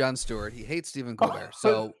Omari says Jon Stewart. He hates Stephen Colbert.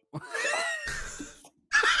 So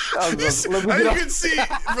as you can see,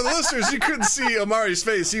 for the listeners, you couldn't see Omari's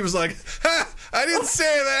face. He was like, ha, I didn't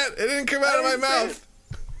say that. It didn't come out of my mouth.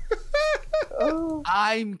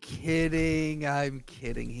 I'm kidding. I'm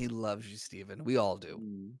kidding. He loves you, Stephen. We all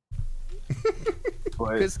do.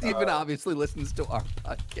 Because Stephen obviously listens to our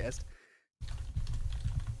podcast.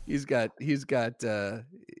 He's got he has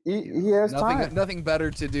time. nothing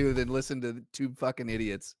better to do than listen to two fucking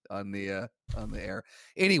idiots on the air.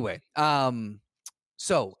 Anyway,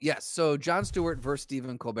 so Jon Stewart versus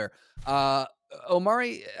Stephen Colbert.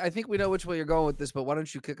 Omari, I think we know which way you're going with this, but why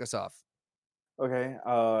don't you kick us off? Okay.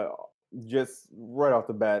 Just right off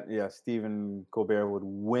the bat, yeah, Stephen Colbert would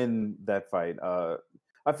win that fight. I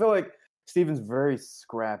feel like Stephen's very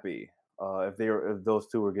scrappy. If those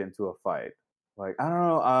two were getting to a fight, like I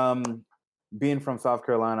don't know. Being from South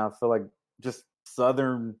Carolina, I feel like just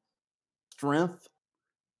Southern strength.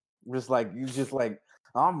 Just like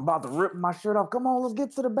I'm about to rip my shirt off. Come on, let's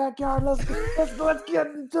get to the backyard. Let's get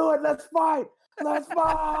into it. Let's fight. Let's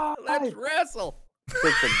fight. Let's wrestle.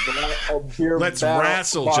 Let's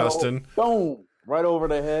wrestle, bottle, Justin. Boom, right over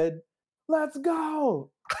the head. Let's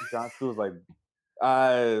go. Jon Stewart's like,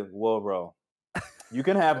 well, bro, you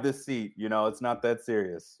can have this seat. You know, it's not that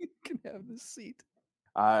serious. You can have this seat.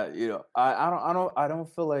 I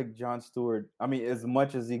don't feel like Jon Stewart. I mean, as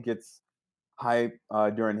much as he gets hype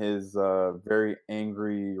during his very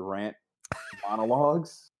angry rant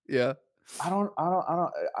monologues. Yeah.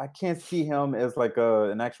 I can't see him as like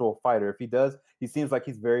an actual fighter. If he does, he seems like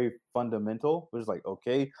he's very fundamental. Which is like,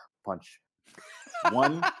 okay, punch,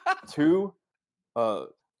 1, 2,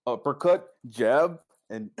 uppercut, jab,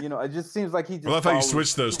 and it just seems like he just. I love how you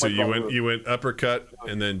switched those two. You went uppercut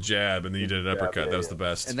and then jab, and then you did an uppercut. That was the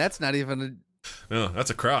best. And that's not even no, that's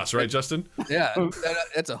a cross, right, Justin? Yeah,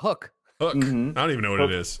 that's a hook. Hook. Mm-hmm. I don't even know what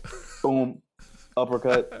it is. Boom,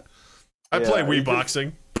 uppercut. I play Wii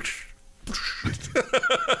boxing. I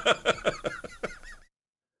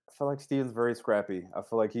feel like Steven's very scrappy. I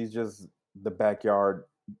feel like he's just the backyard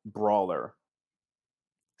brawler.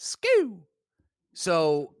 Skoo.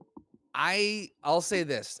 So I'll say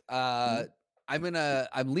this. I'm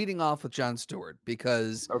leading off with Jon Stewart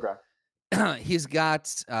because he's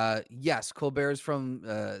got Colbert's from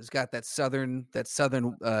he's got that southern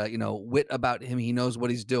wit about him. He knows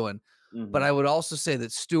what he's doing. Mm-hmm. But I would also say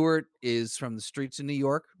that Stewart is from the streets of New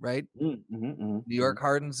York, right? New York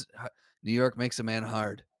hardens. New York makes a man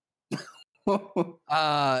hard. No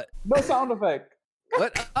sound effect.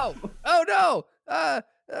 What? Oh no.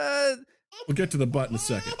 We'll get to the butt in a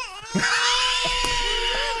second.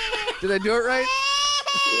 Did I do it right?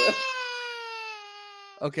 Yeah.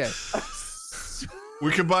 Okay.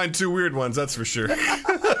 We combined two weird ones, that's for sure.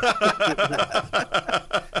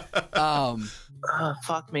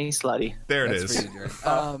 Fuck me, slutty. There it is.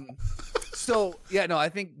 So yeah, no, I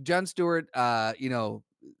think Jon Stewart,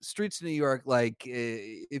 streets of New York, like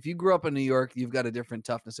if you grew up in New York, you've got a different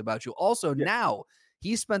toughness about you. Also, now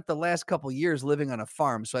he spent the last couple years living on a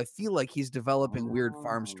farm, so I feel like he's developing weird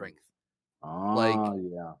farm strength. I'm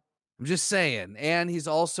just saying, and he's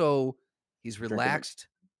relaxed,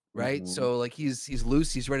 right? Mm-hmm. So like he's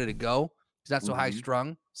loose, he's ready to go. He's not so high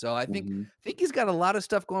strung. So I think he's got a lot of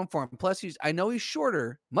stuff going for him. Plus, I know he's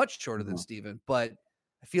shorter, much shorter than Steven, but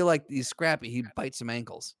I feel like he's scrappy. He bites some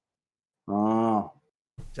ankles. So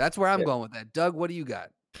that's where I'm going with that. Doug, what do you got?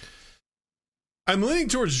 I'm leaning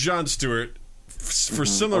towards Jon Stewart for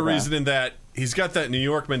similar reason in that he's got that New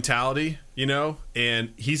York mentality, and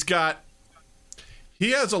he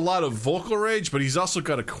has a lot of vocal rage, but he's also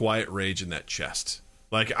got a quiet rage in that chest.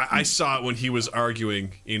 Like I saw it when he was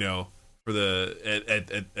arguing, for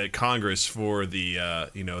at Congress for the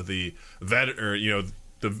the vet or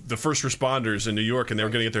the first responders in New York, and they were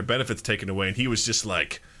going to get their benefits taken away, and he was just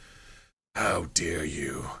like, "How dare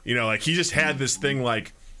you?" Like he just had this thing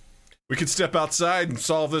like, "We could step outside and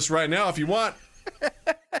solve this right now if you want.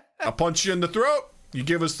 I'll punch you in the throat. You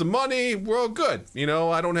give us the money, we're all good.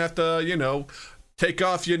 I don't have to take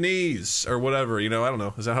off your knees or whatever. I don't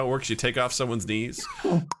know. Is that how it works? You take off someone's knees.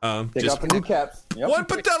 Take off the kneecaps. Yep. One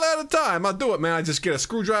patella at a time. I'll do it, man. I just get a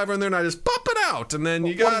screwdriver in there and I just pop it out, and then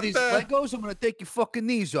you One got of these Legos, I'm gonna take your fucking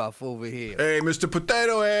knees off over here. Hey, Mr.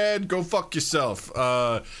 Potato Head, go fuck yourself.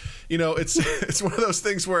 It's one of those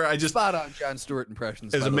things where I just Spot on Jon Stewart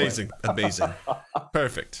impressions. is by the way. amazing.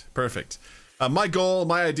 Perfect. My goal,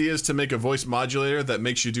 my idea is to make a voice modulator that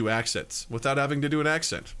makes you do accents without having to do an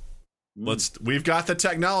accent. We've got the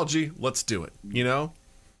technology. Let's do it.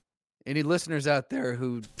 Any listeners out there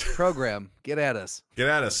who program, get at us. Get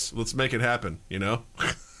at us. Let's make it happen. We got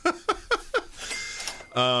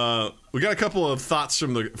a couple of thoughts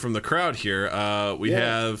from the crowd here. We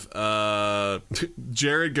have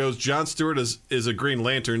Jared goes, Jon Stewart is a Green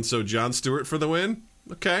Lantern, so Jon Stewart for the win.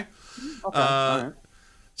 Okay. All right.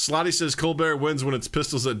 Slotty says Colbert wins when it's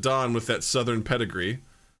pistols at dawn with that Southern pedigree.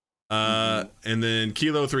 And then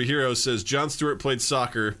Kilo 3 Heroes says Jon Stewart played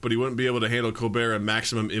soccer, but he wouldn't be able to handle Colbert in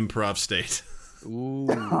maximum improv state. Ooh.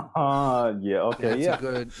 Yeah, okay, That's a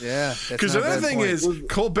good, yeah. Because another thing is,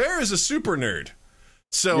 Colbert is a super nerd.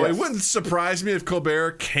 So it wouldn't surprise me if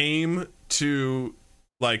Colbert came to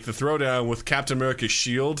like the throwdown with Captain America's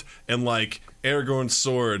shield and like Aragorn's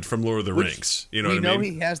sword from Lord of the Rings. You know what I mean? We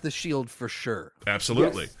know he has the shield for sure.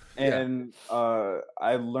 Absolutely. Yes. And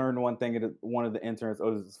I learned one thing at one of the interns.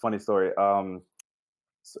 Oh, this is a funny story.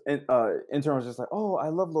 Intern was just like, "Oh, I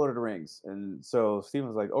love Lord of the Rings," and so Steven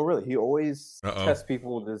was like, "Oh, really?" He always tests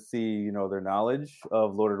people to see, their knowledge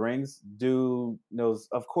of Lord of the Rings. Dude knows,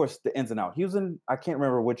 of course, the ins and outs. He was in, I can't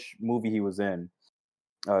remember which movie he was in.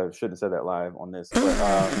 Shouldn't have said that live on this. But,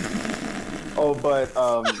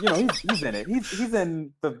 he's in it. He's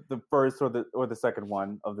in the first or the second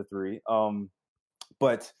one of the three.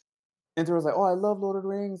 But Intern was like, "Oh, I love Lord of the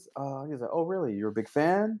Rings." He's like, "Oh, really? You're a big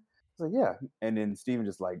fan?" I was like, "Yeah." And then Steven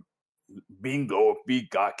just like, "Bingo,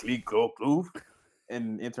 bika, click, go, kloof."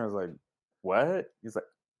 And Intern was like, "What?" He's like,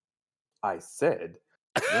 "I said,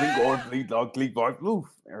 bingo, click, click, go, kloof."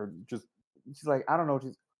 Or just, she's like, "I don't know."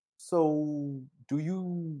 So do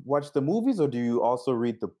you watch the movies or do you also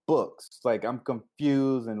read the books? Like, I'm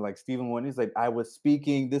confused. And like Steven went, he's like, "I was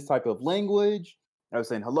speaking this type of language. I was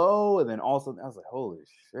saying hello." And then also, I was like, "Holy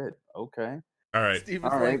shit. Okay." All right.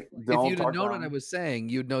 Steven's All like, right, if don't you'd have talk known about what I him. was saying,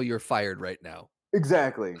 you'd know you're fired right now.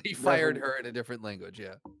 Exactly. He fired her in a different language,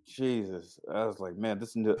 yeah. Jesus. I was like, man,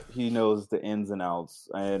 he knows the ins and outs.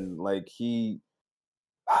 And like he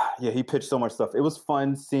pitched so much stuff. It was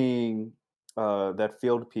fun seeing that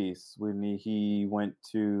field piece when he went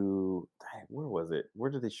to, where was it? Where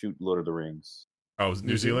did they shoot Lord of the Rings? Oh, it was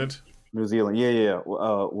New Zealand? New Zealand. Yeah.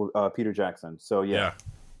 Peter Jackson. So yeah.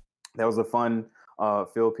 That was a fun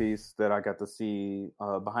field piece that I got to see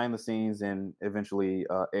behind the scenes and eventually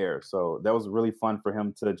air. So that was really fun for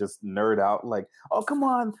him to just nerd out. Like, "Oh, come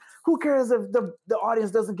on, who cares if the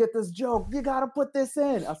audience doesn't get this joke? You gotta put this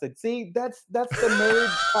in." I said, "See, that's the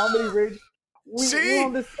nerd comedy rage. We're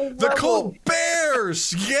on the same the level."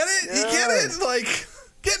 Colberts. You get it? You get it? Like,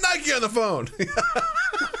 get Nike on the phone.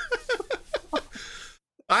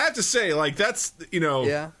 I have to say, like, that's,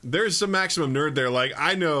 there's some maximum nerd there. Like,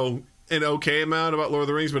 I know an okay amount about Lord of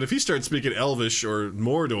the Rings, but if he started speaking Elvish or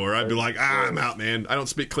Mordor, I'd be like, I'm out, man. I don't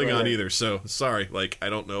speak Klingon either, so sorry. Like, I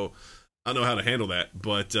don't know how to handle that.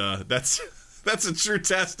 But that's a true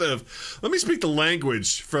test of, let me speak the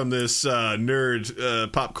language from this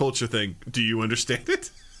nerd pop culture thing. Do you understand it?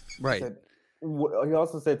 Right. He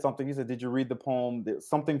also said something. He said, "Did you read the poem,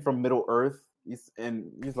 something from Middle Earth?"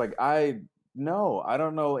 And he's like, "No, I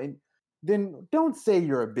don't know." And then don't say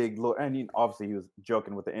you're a big Lord. I mean, obviously he was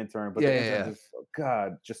joking with the intern, but the intern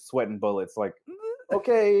just sweating bullets. Like,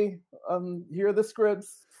 "Okay, here are the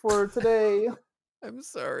scripts for today." I'm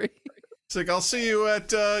sorry. It's like, "I'll see you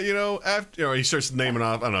at, after," he starts naming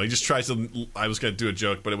off. I don't know. He just tries to, I was going to do a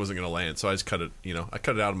joke, but it wasn't going to land. So I just cut it, I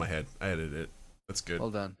cut it out of my head. I edited it. That's good.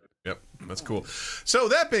 Well done. Yep, that's cool. So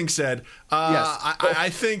that being said, Yes.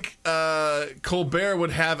 I think Colbert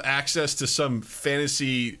would have access to some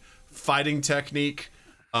fantasy fighting technique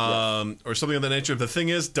or something of that nature. The thing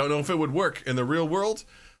is, don't know if it would work in the real world.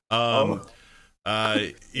 What are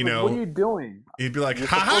you doing? He'd be like, You're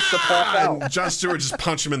 "Ha supposed to pass ha!" out. And Jon Stewart just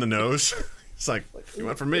punch him in the nose. It's like, you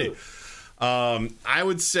went for me. I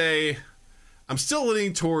would say I'm still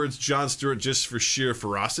leaning towards Jon Stewart just for sheer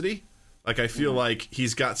ferocity. Like, I feel like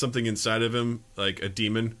he's got something inside of him, like a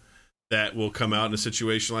demon, that will come out in a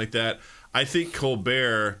situation like that. I think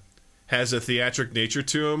Colbert has a theatric nature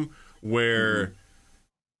to him where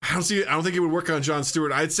I don't think it would work on Jon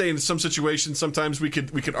Stewart. I'd say in some situations, sometimes we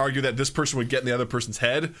could argue that this person would get in the other person's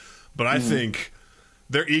head, but I think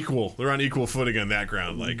they're equal. They're on equal footing on that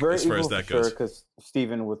ground, like Very as far as equal that for goes. sure, because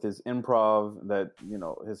Steven with his improv, that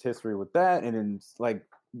his history with that, and then like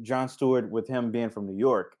Jon Stewart with him being from New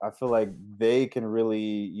York, I feel like they can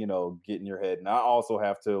really get in your head. And I also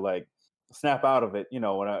have to like snap out of it,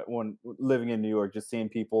 when living in New York, just seeing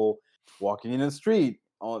people walking in the street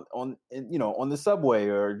on the subway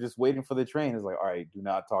or just waiting for the train. Is like, all right, do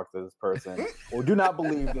not talk to this person or do not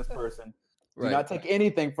believe this person. Do not take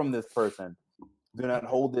anything from this person. Do not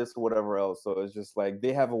hold this or whatever else. So it's just like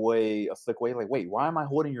they have a slick way. Like, wait, why am I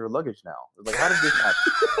holding your luggage now? It's like, how did this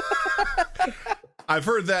happen? I've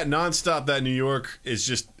heard that nonstop. That New York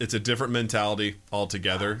is it's a different mentality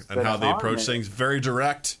altogether, and how they approach things. Very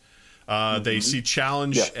direct. They see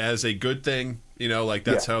challenge as a good thing. Like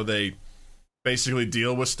that's how they basically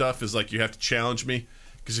deal with stuff. Is like, you have to challenge me,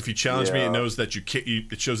 because if you challenge me, it knows that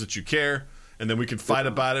it shows that you care. And then we can fight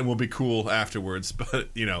about it, and we'll be cool afterwards. But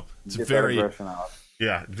it's a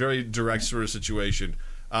very direct sort of situation.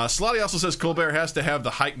 Slotty also says Colbert has to have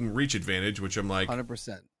the height and reach advantage, which I'm like,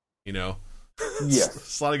 100%. Yes.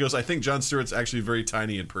 Slotty goes, I think Jon Stewart's actually very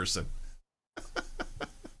tiny in person.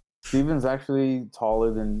 Steven's actually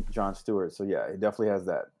taller than Jon Stewart, so yeah, he definitely has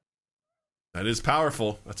that. That is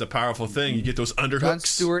powerful. That's a powerful thing. You get those underhooks. Jon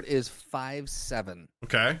Stewart is 5'7".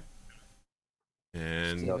 Okay.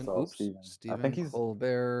 And Stephen I think he's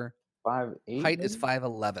Colbert 5'8". Height is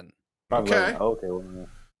 5'11". Okay. Okay. Well,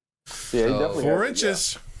 yeah, he definitely 4 has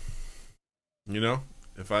inches. Yeah.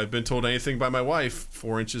 If I've been told anything by my wife,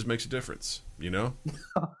 4 inches makes a difference.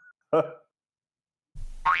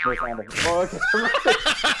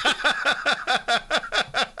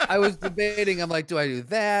 I was debating. I'm like, do I do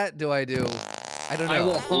that? Do I do? I don't know. I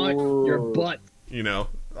will haunt your butt.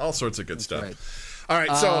 All sorts of good stuff. Right. All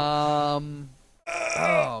right, so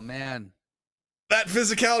oh man, that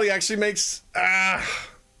physicality actually makes. I'm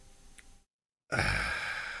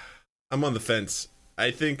on the fence.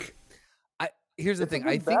 I think. Here's the thing.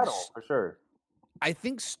 I think for sure. I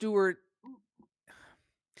think Stewart.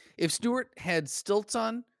 If Stewart had stilts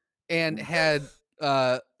on and had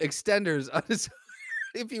extenders on his,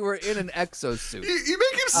 if he were in an exosuit, you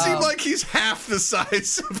make him seem like he's half the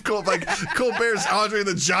size of Colbert's Andre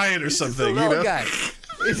the Giant or something. Guy.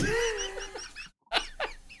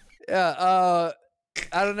 Yeah.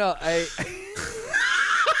 I don't know.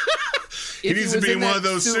 He needs to be in one of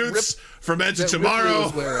those suits from Edge of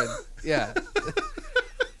Tomorrow. Yeah.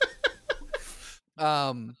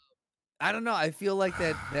 I don't know. I feel like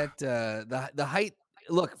the height.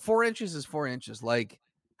 Look, 4 inches is 4 inches. Like,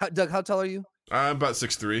 Doug, how tall are you? I'm about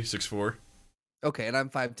 6'3", 6'4". Okay, and I'm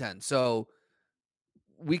 5'10". So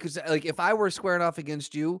we could say, like, if I were squaring off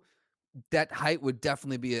against you, that height would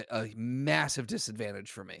definitely be a massive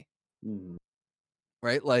disadvantage for me. Mm-hmm.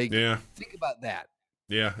 Right? Like, yeah. Think about that.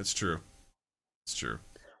 Yeah, it's true. It's true.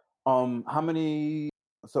 How many?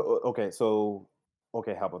 So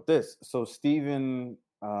how about this? So Steven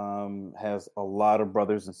has a lot of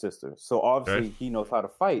brothers and sisters. So obviously he knows how to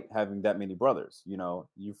fight, having that many brothers. You're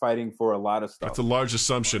fighing for a lot of stuff. That's a large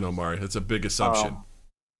assumption, Omari. That's a big assumption.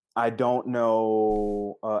 I don't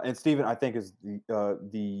know. And Steven, I think, is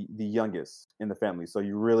the youngest in the family. So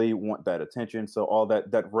you really want that attention. So all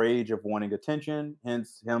that rage of wanting attention,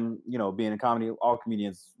 hence him, being in comedy, all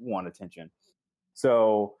comedians want attention.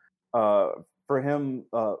 So for him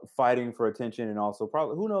fighting for attention, and also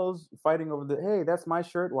probably, who knows, fighting over hey, that's my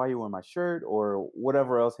shirt, why are you wearing my shirt, or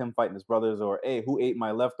whatever else, him fighting his brothers, or hey, who ate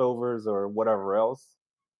my leftovers, or whatever else.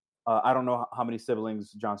 I don't know how many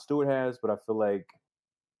siblings Jon Stewart has, but I feel like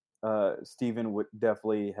Steven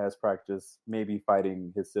definitely has practiced maybe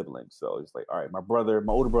fighting his siblings. So it's like, all right, my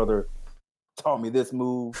older brother taught me this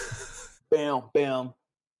move. Bam, bam.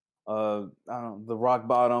 I don't know, the rock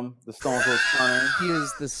bottom, the Stone Cold Stunner. He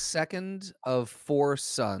is the second of 4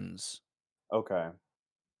 sons. Okay.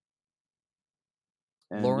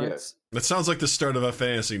 And Lawrence. Yeah. That sounds like the start of a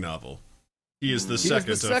fantasy novel. He is the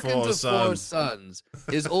second of 4 sons.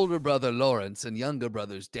 His older brother Lawrence and younger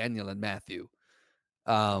brothers Daniel and Matthew.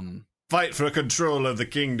 Fight for control of the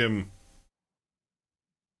kingdom.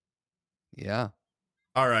 Yeah.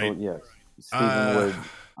 All right. Yes. Steven would.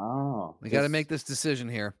 We got to make this decision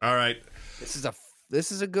here. All right. This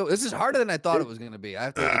is harder than I thought it was going to be. I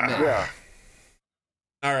have to admit. Yeah.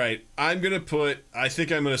 All right. I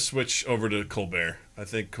think I'm going to switch over to Colbert. I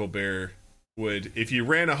think Colbert would, if you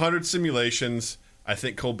ran 100 simulations, I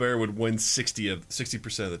think Colbert would win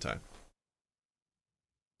 60% of the time.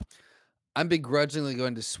 I'm begrudgingly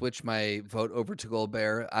going to switch my vote over to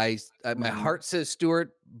Colbert. My heart says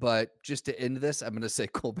Stewart, but just to end this, I'm going to say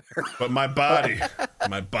Colbert. But my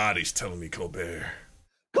body's telling me Colbert.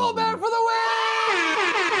 Colbert for the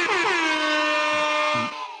win!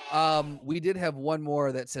 We did have one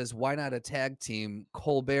more that says, why not a tag team,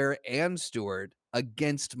 Colbert and Stewart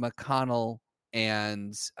against McConnell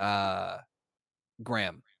and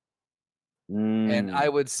Graham? And I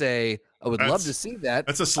would say I would love to see that.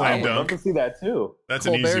 That's a slam I would love dunk. to see that too. That's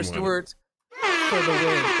Colbert an easy one. Stewart for the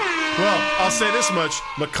win. Well, I'll say this much: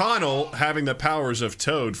 McConnell having the powers of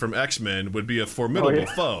Toad from X-Men would be a formidable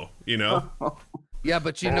foe. You know. Yeah,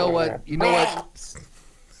 but you know what? You know what?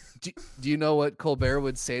 Do you know what Colbert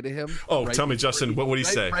would say to him? Oh, tell me, Justin. What would he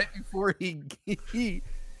say? Right before he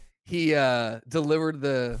delivered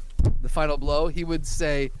the final blow, he would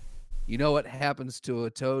say, "You know what happens to a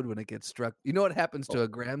toad when it gets struck? You know what happens to a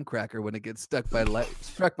graham cracker when it gets struck by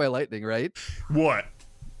lightning, right? What?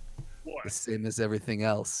 The same as everything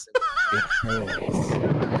else. It hurts."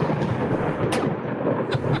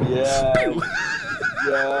 Yes.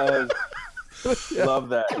 Love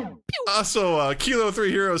that. Also, Kilo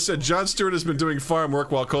 3 Hero said Jon Stewart has been doing farm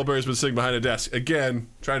work while Colbert has been sitting behind a desk. Again,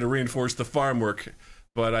 trying to reinforce the farm work.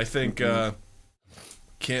 But I think I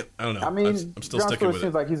don't know. I mean, I'm still Jon sticking Stewart with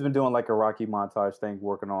seems it. like he's been doing like a Rocky montage thing,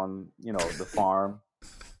 working on the farm.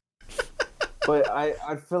 But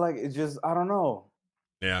I feel like it just I don't know.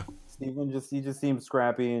 Yeah. Steven he just seems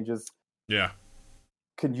scrappy and just Yeah.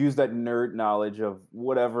 could use that nerd knowledge of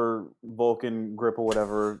whatever Vulcan grip or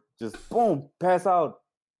whatever. Just boom, pass out.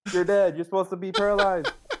 You're dead. You're supposed to be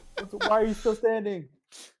paralyzed. Why are you still standing?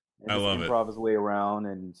 And I just love it. improv his way around,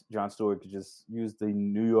 and Jon Stewart could just use the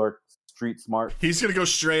New York street smart. He's going to go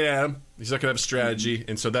straight at him. He's not going to have strategy,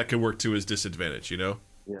 and so that could work to his disadvantage, Yeah.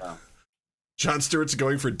 Jon Stewart's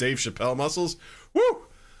going for Dave Chappelle muscles. Woo!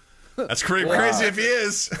 That's crazy if he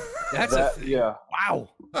is. Yeah. Wow.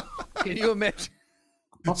 Can you imagine?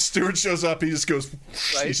 Stewart shows up, he just goes,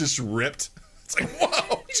 Right? he's just ripped. It's like,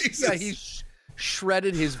 whoa, Jesus. Yeah, he's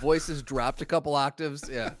shredded. His voice has dropped a couple octaves.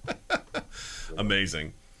 Yeah.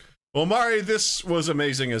 Amazing. Well, Mari, this was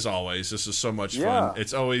amazing as always. This is so much fun.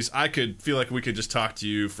 It's always, I could feel like we could just talk to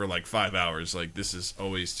you for like 5 hours. Like, this is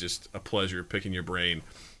always just a pleasure picking your brain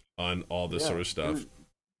on all this sort of stuff.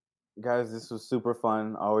 Guys, this was super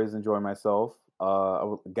fun. I always enjoy myself.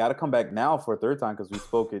 I got to come back now for a third time because we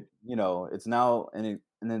spoke it. It's now in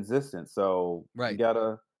existence. So Right. you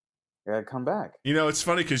gotta come back. It's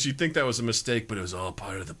funny because you think that was a mistake, but it was all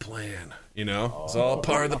part of the plan. It's all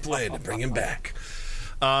part of the plan to bring him back.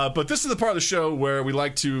 But this is the part of the show where we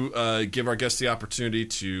like to give our guests the opportunity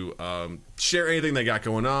to share anything they got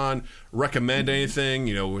going on, recommend anything,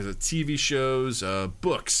 with the TV shows,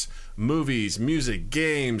 books, movies, music,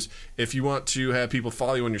 games. If you want to have people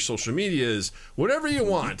follow you on your social medias, whatever you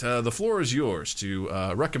want, the floor is yours to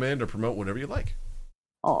recommend or promote whatever you like.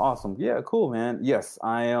 Oh, awesome. Yeah, cool, man. Yes,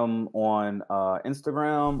 I am on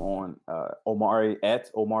Instagram, on Omari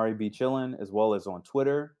B Chillin', as well as on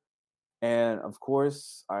Twitter. And of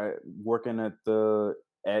course, I working at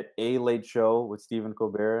A Late Show with Stephen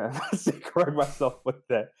Colbert. I have to correct myself with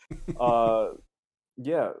that.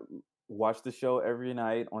 Watch the show every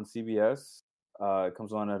night on CBS. It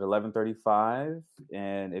comes on at 11:35,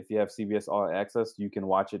 and if you have CBS All Access, you can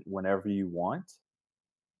watch it whenever you want.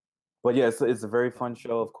 But yeah, it's a very fun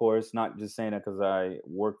show, of course. Not just saying that because I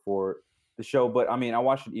work for the show, but I mean, I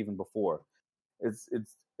watched it even before. It's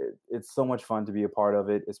so much fun to be a part of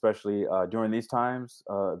it, especially during these times,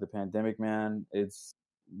 the pandemic, man. It's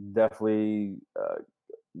definitely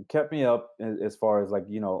kept me up as far as like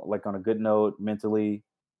on a good note mentally.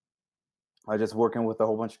 I just working with a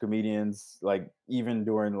whole bunch of comedians, like even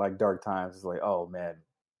during like dark times, it's like, oh man,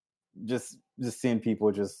 just seeing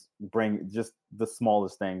people just bring just the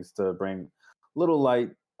smallest things to bring little light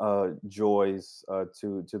joys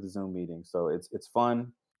to the Zoom meeting. So it's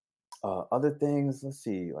fun. Other things, let's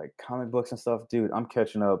see, like comic books and stuff, dude. I'm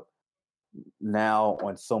catching up now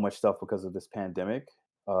on so much stuff because of this pandemic.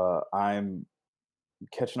 I'm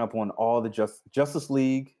catching up on all the Justice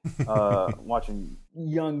League, watching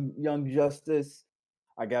Young Justice.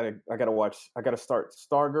 I gotta start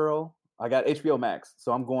Stargirl. I got HBO Max,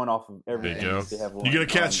 so I'm going off of everything. There you go. You gonna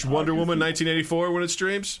catch Wonder Woman 1984 when it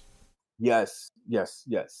streams? Yes.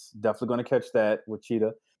 Definitely gonna catch that with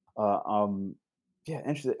Cheetah. Yeah,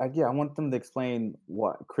 interesting. I want them to explain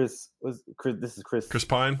what Chris. This is Chris. Chris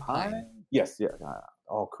Pine. Yes, yeah.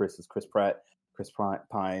 All Chris is Chris Pratt. Chris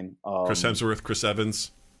Pine. Chris Hemsworth. Chris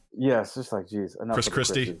Evans. Yes, just like geez. Chris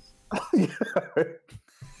Christie.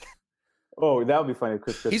 Oh, that would be funny.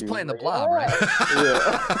 Chris Christie. He's playing the Blob, right?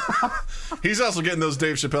 Yeah. He's also getting those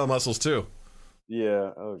Dave Chappelle muscles too.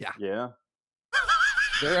 Yeah. Oh, yeah.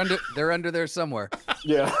 They're under there somewhere.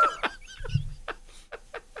 Yeah.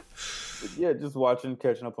 Yeah, just watching,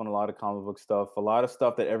 catching up on a lot of comic book stuff, a lot of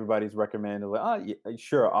stuff that everybody's recommended. Like, oh, yeah,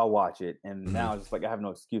 sure, I'll watch it. And now it's just like I have no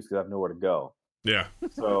excuse because I have nowhere to go. Yeah.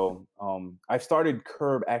 So I started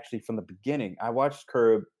Curb actually from the beginning. I watched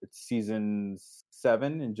Curb season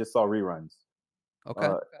 7 and just saw reruns. Okay.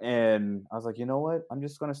 And I was like, you know what? I'm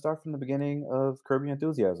just going to start from the beginning of Curb Your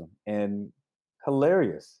Enthusiasm. And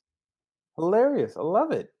hilarious. Hilarious. I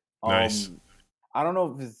love it. Nice. I don't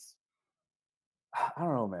know if it's, I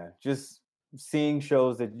don't know, man. Just seeing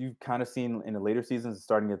shows that you've kind of seen in the later seasons,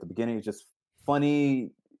 starting at the beginning, it's just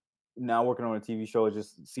funny. Now working on a TV show,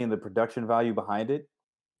 just seeing the production value behind it,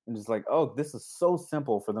 and just like, oh, this is so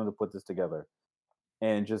simple for them to put this together,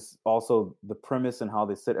 and just also the premise and how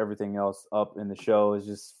they set everything else up in the show is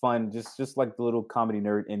just fun. Just like the little comedy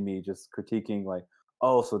nerd in me, just critiquing like,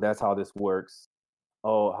 oh, so that's how this works.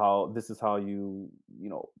 Oh, how this is how you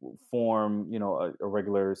form a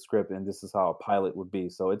regular script, and this is how a pilot would be.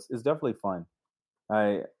 So it's definitely fun.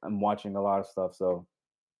 I'm watching a lot of stuff, so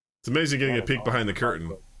It's amazing getting a peek behind the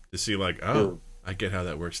curtain to see like, oh, I get how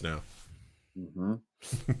that works now. Mm-hmm.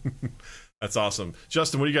 That's awesome.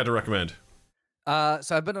 Justin, what do you got to recommend? So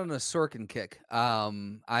I've been on a Sorkin kick. I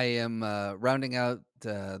am rounding out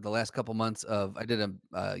the last couple months of. I did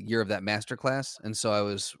a year of that masterclass, and so I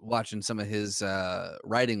was watching some of his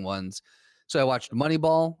writing ones. So I watched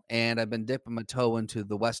Moneyball, and I've been dipping my toe into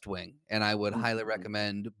The West Wing, and I would highly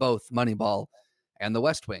recommend both Moneyball and The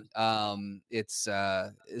West Wing. It's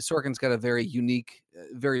Sorkin's got a very unique,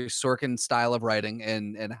 very Sorkin style of writing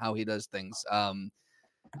and how he does things.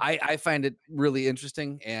 I find it really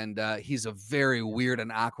interesting, and he's a very weird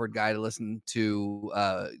and awkward guy to listen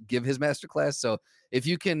to give his masterclass. So if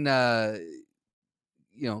you can,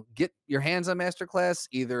 get your hands on masterclass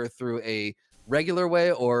either through a regular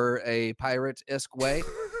way or a pirate-esque way,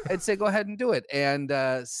 I'd say go ahead and do it and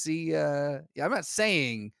see. I'm not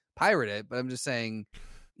saying pirate it, but I'm just saying,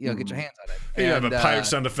 get your hands on it. You have a pirate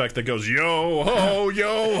sound effect that goes, yo ho,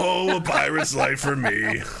 a pirate's life for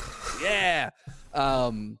me. Yeah.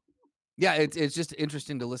 It's just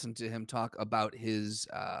interesting to listen to him talk about his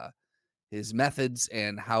methods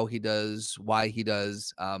and how he does, why he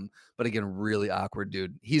does. But again, really awkward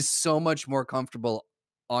dude. He's so much more comfortable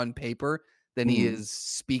on paper than he is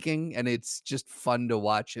speaking, and it's just fun to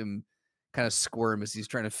watch him kind of squirm as he's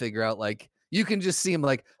trying to figure out, like, you can just see him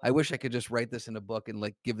like, I wish I could just write this in a book and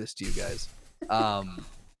like give this to you guys.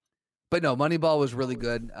 But no, Moneyball was really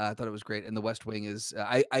good. I thought it was great. And The West Wing is,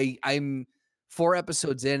 I'm 4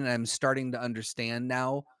 episodes in, and I'm starting to understand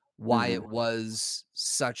now why it was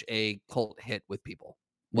such a cult hit with people,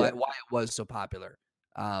 why it was so popular.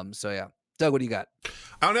 So yeah. Doug, what do you got?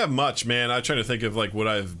 I don't have much, man. I'm trying to think of like what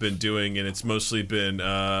I've been doing, and it's mostly been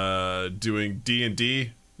doing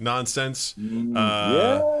D&D nonsense.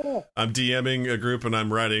 I'm DMing a group, and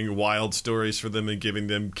I'm writing wild stories for them and giving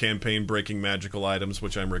them campaign-breaking magical items,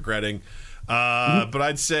 which I'm regretting. But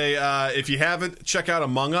I'd say if you haven't, check out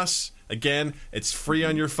Among Us. Again, it's free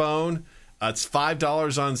on your phone. It's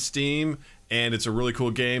 $5 on Steam, and it's a really cool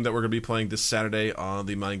game that we're going to be playing this Saturday on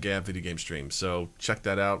the Mind Gap video game stream. So check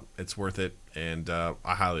that out. It's worth it, and I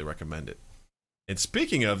highly recommend it. And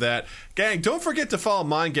speaking of that, gang, don't forget to follow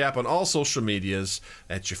Mind Gap on all social medias.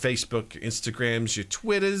 That's your Facebook, your Instagrams, your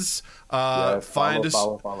Twitters. Find us.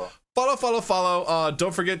 Follow.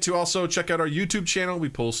 Don't forget to also check out our YouTube channel. We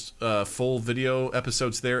post full video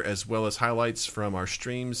episodes there, as well as highlights from our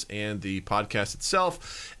streams and the podcast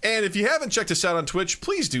itself. And if you haven't checked us out on Twitch,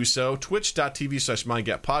 please do so.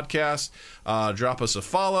 Twitch.tv/MindGapPodcast. Drop us a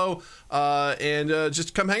follow and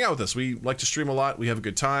just come hang out with us. We like to stream a lot. We have a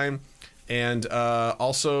good time. And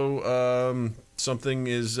also, something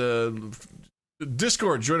is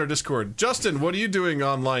Discord. Join our Discord. Justin, what are you doing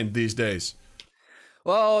online these days?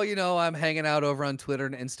 Well, I'm hanging out over on Twitter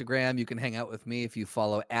and Instagram. You can hang out with me if you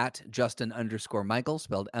follow at Justin_Michael,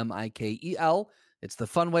 spelled Mikel. It's the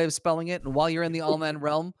fun way of spelling it. And while you're in the all-man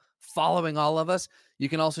realm, following all of us, you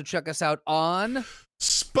can also check us out on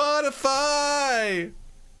Spotify.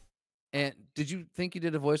 And did you think you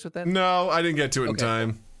did a voice with that? No, I didn't get to it in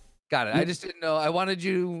time. Got it. I just didn't know. I wanted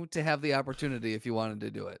you to have the opportunity if you wanted to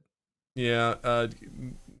do it. Yeah.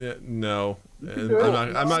 No. I'm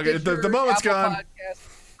not. The moment's Apple gone.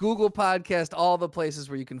 Podcast, Google Podcast, all the places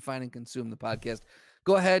where you can find and consume the podcast.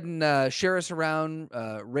 Go ahead and share us around,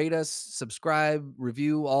 rate us, subscribe,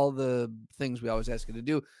 review, all the things we always ask you to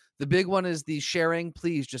do. The big one is the sharing.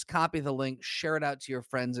 Please just copy the link, share it out to your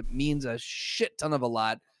friends. It means a shit ton of a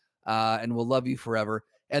lot, and we'll love you forever.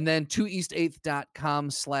 And then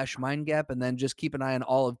 2east8th.com/mindgap, and then just keep an eye on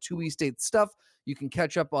all of 2 East 8th stuff. You can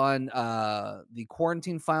catch up on the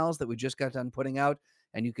quarantine files that we just got done putting out,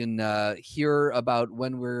 and you can hear about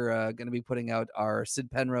when we're going to be putting out our Sid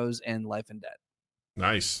Penrose and Life and Death.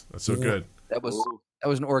 Nice. That's so good. That was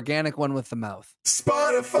an organic one with the mouth.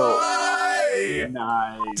 Spotify.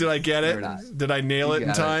 Nice. Did I get it? Did I nail it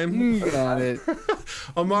in time? You got it.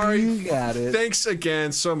 Amari, You got it. thanks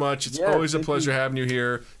again so much. It's Yeah, always a thank pleasure you. having you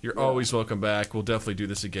here. You're always welcome back. We'll definitely do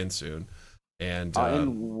this again soon. And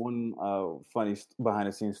And one funny behind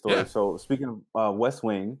the scenes story. Yeah. So speaking of West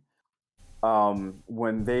Wing,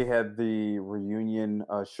 when they had the reunion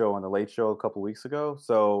show on the Late Show a couple weeks ago,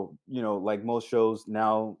 so like most shows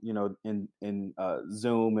now, in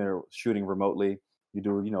Zoom or shooting remotely, you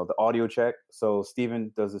do the audio check. So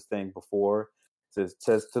Steven does this thing before, says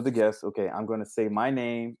to the guest, okay, I'm going to say my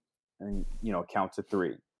name and count to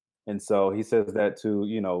 3, and so he says that to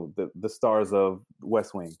the stars of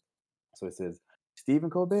West Wing. So it says, Stephen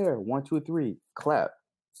Colbert, 1, 2, 3, clap.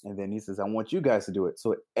 And then he says, I want you guys to do it.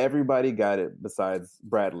 So everybody got it besides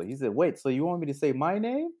Bradley. He said, wait, so you want me to say my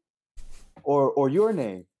name or your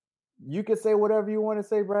name? You can say whatever you want to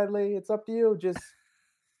say, Bradley. It's up to you. Just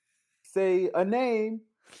say a name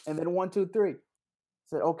and then 1, 2, 3. I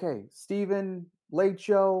said, okay, Stephen, Late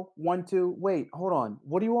Show, 1, 2. Wait, hold on.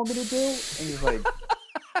 What do you want me to do? And he's like,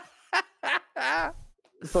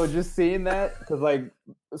 so just seeing that, because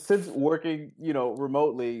since working,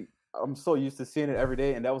 remotely, I'm so used to seeing it every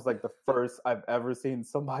day, and that was like the first I've ever seen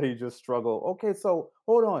somebody just struggle. Okay, so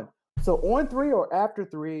hold on. So on 3 or after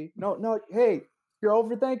 3? No. Hey, you're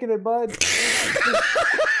overthinking it, bud.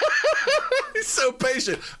 he's so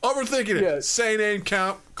patient. Overthinking it. Yeah. Say name,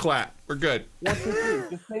 count, clap. We're good. 1, 2, 3.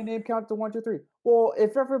 Just say name, count to 1, 2, 3. Well,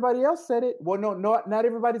 if everybody else said it, well, no, not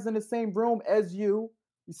everybody's in the same room as you.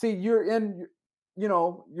 You see, you're in.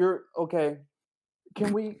 You're okay.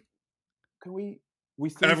 Can we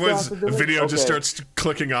see Everyone's video just starts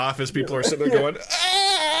clicking off as people are sitting there going,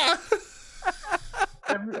 ah!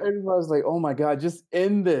 Everybody's like, oh my God, just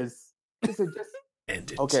end this. Just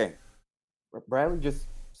End it. okay. Bradley, just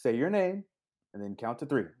say your name and then count to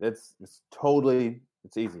 3. It's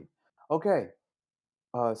easy. Okay.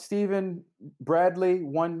 Stephen, Bradley,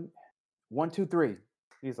 1, 2, 3.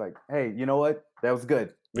 He's like, hey, you know what? That was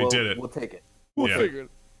good. We did it. We'll take it.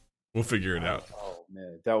 We'll figure it out. Oh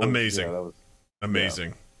man, that was Amazing. Yeah, that was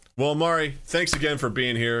Amazing. Well, Amari, thanks again for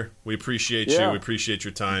being here. We appreciate you. Yeah. We appreciate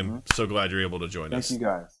your time. So glad you're able to join Thank us. you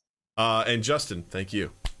guys. And Justin, thank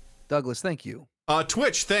you. Douglas, thank you.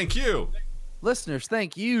 Twitch, thank you. Listeners,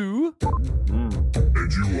 thank you.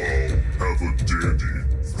 And you all have a dandy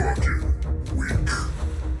fucking week.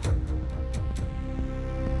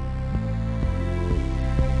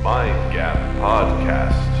 Mind Gap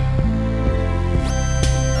Podcast.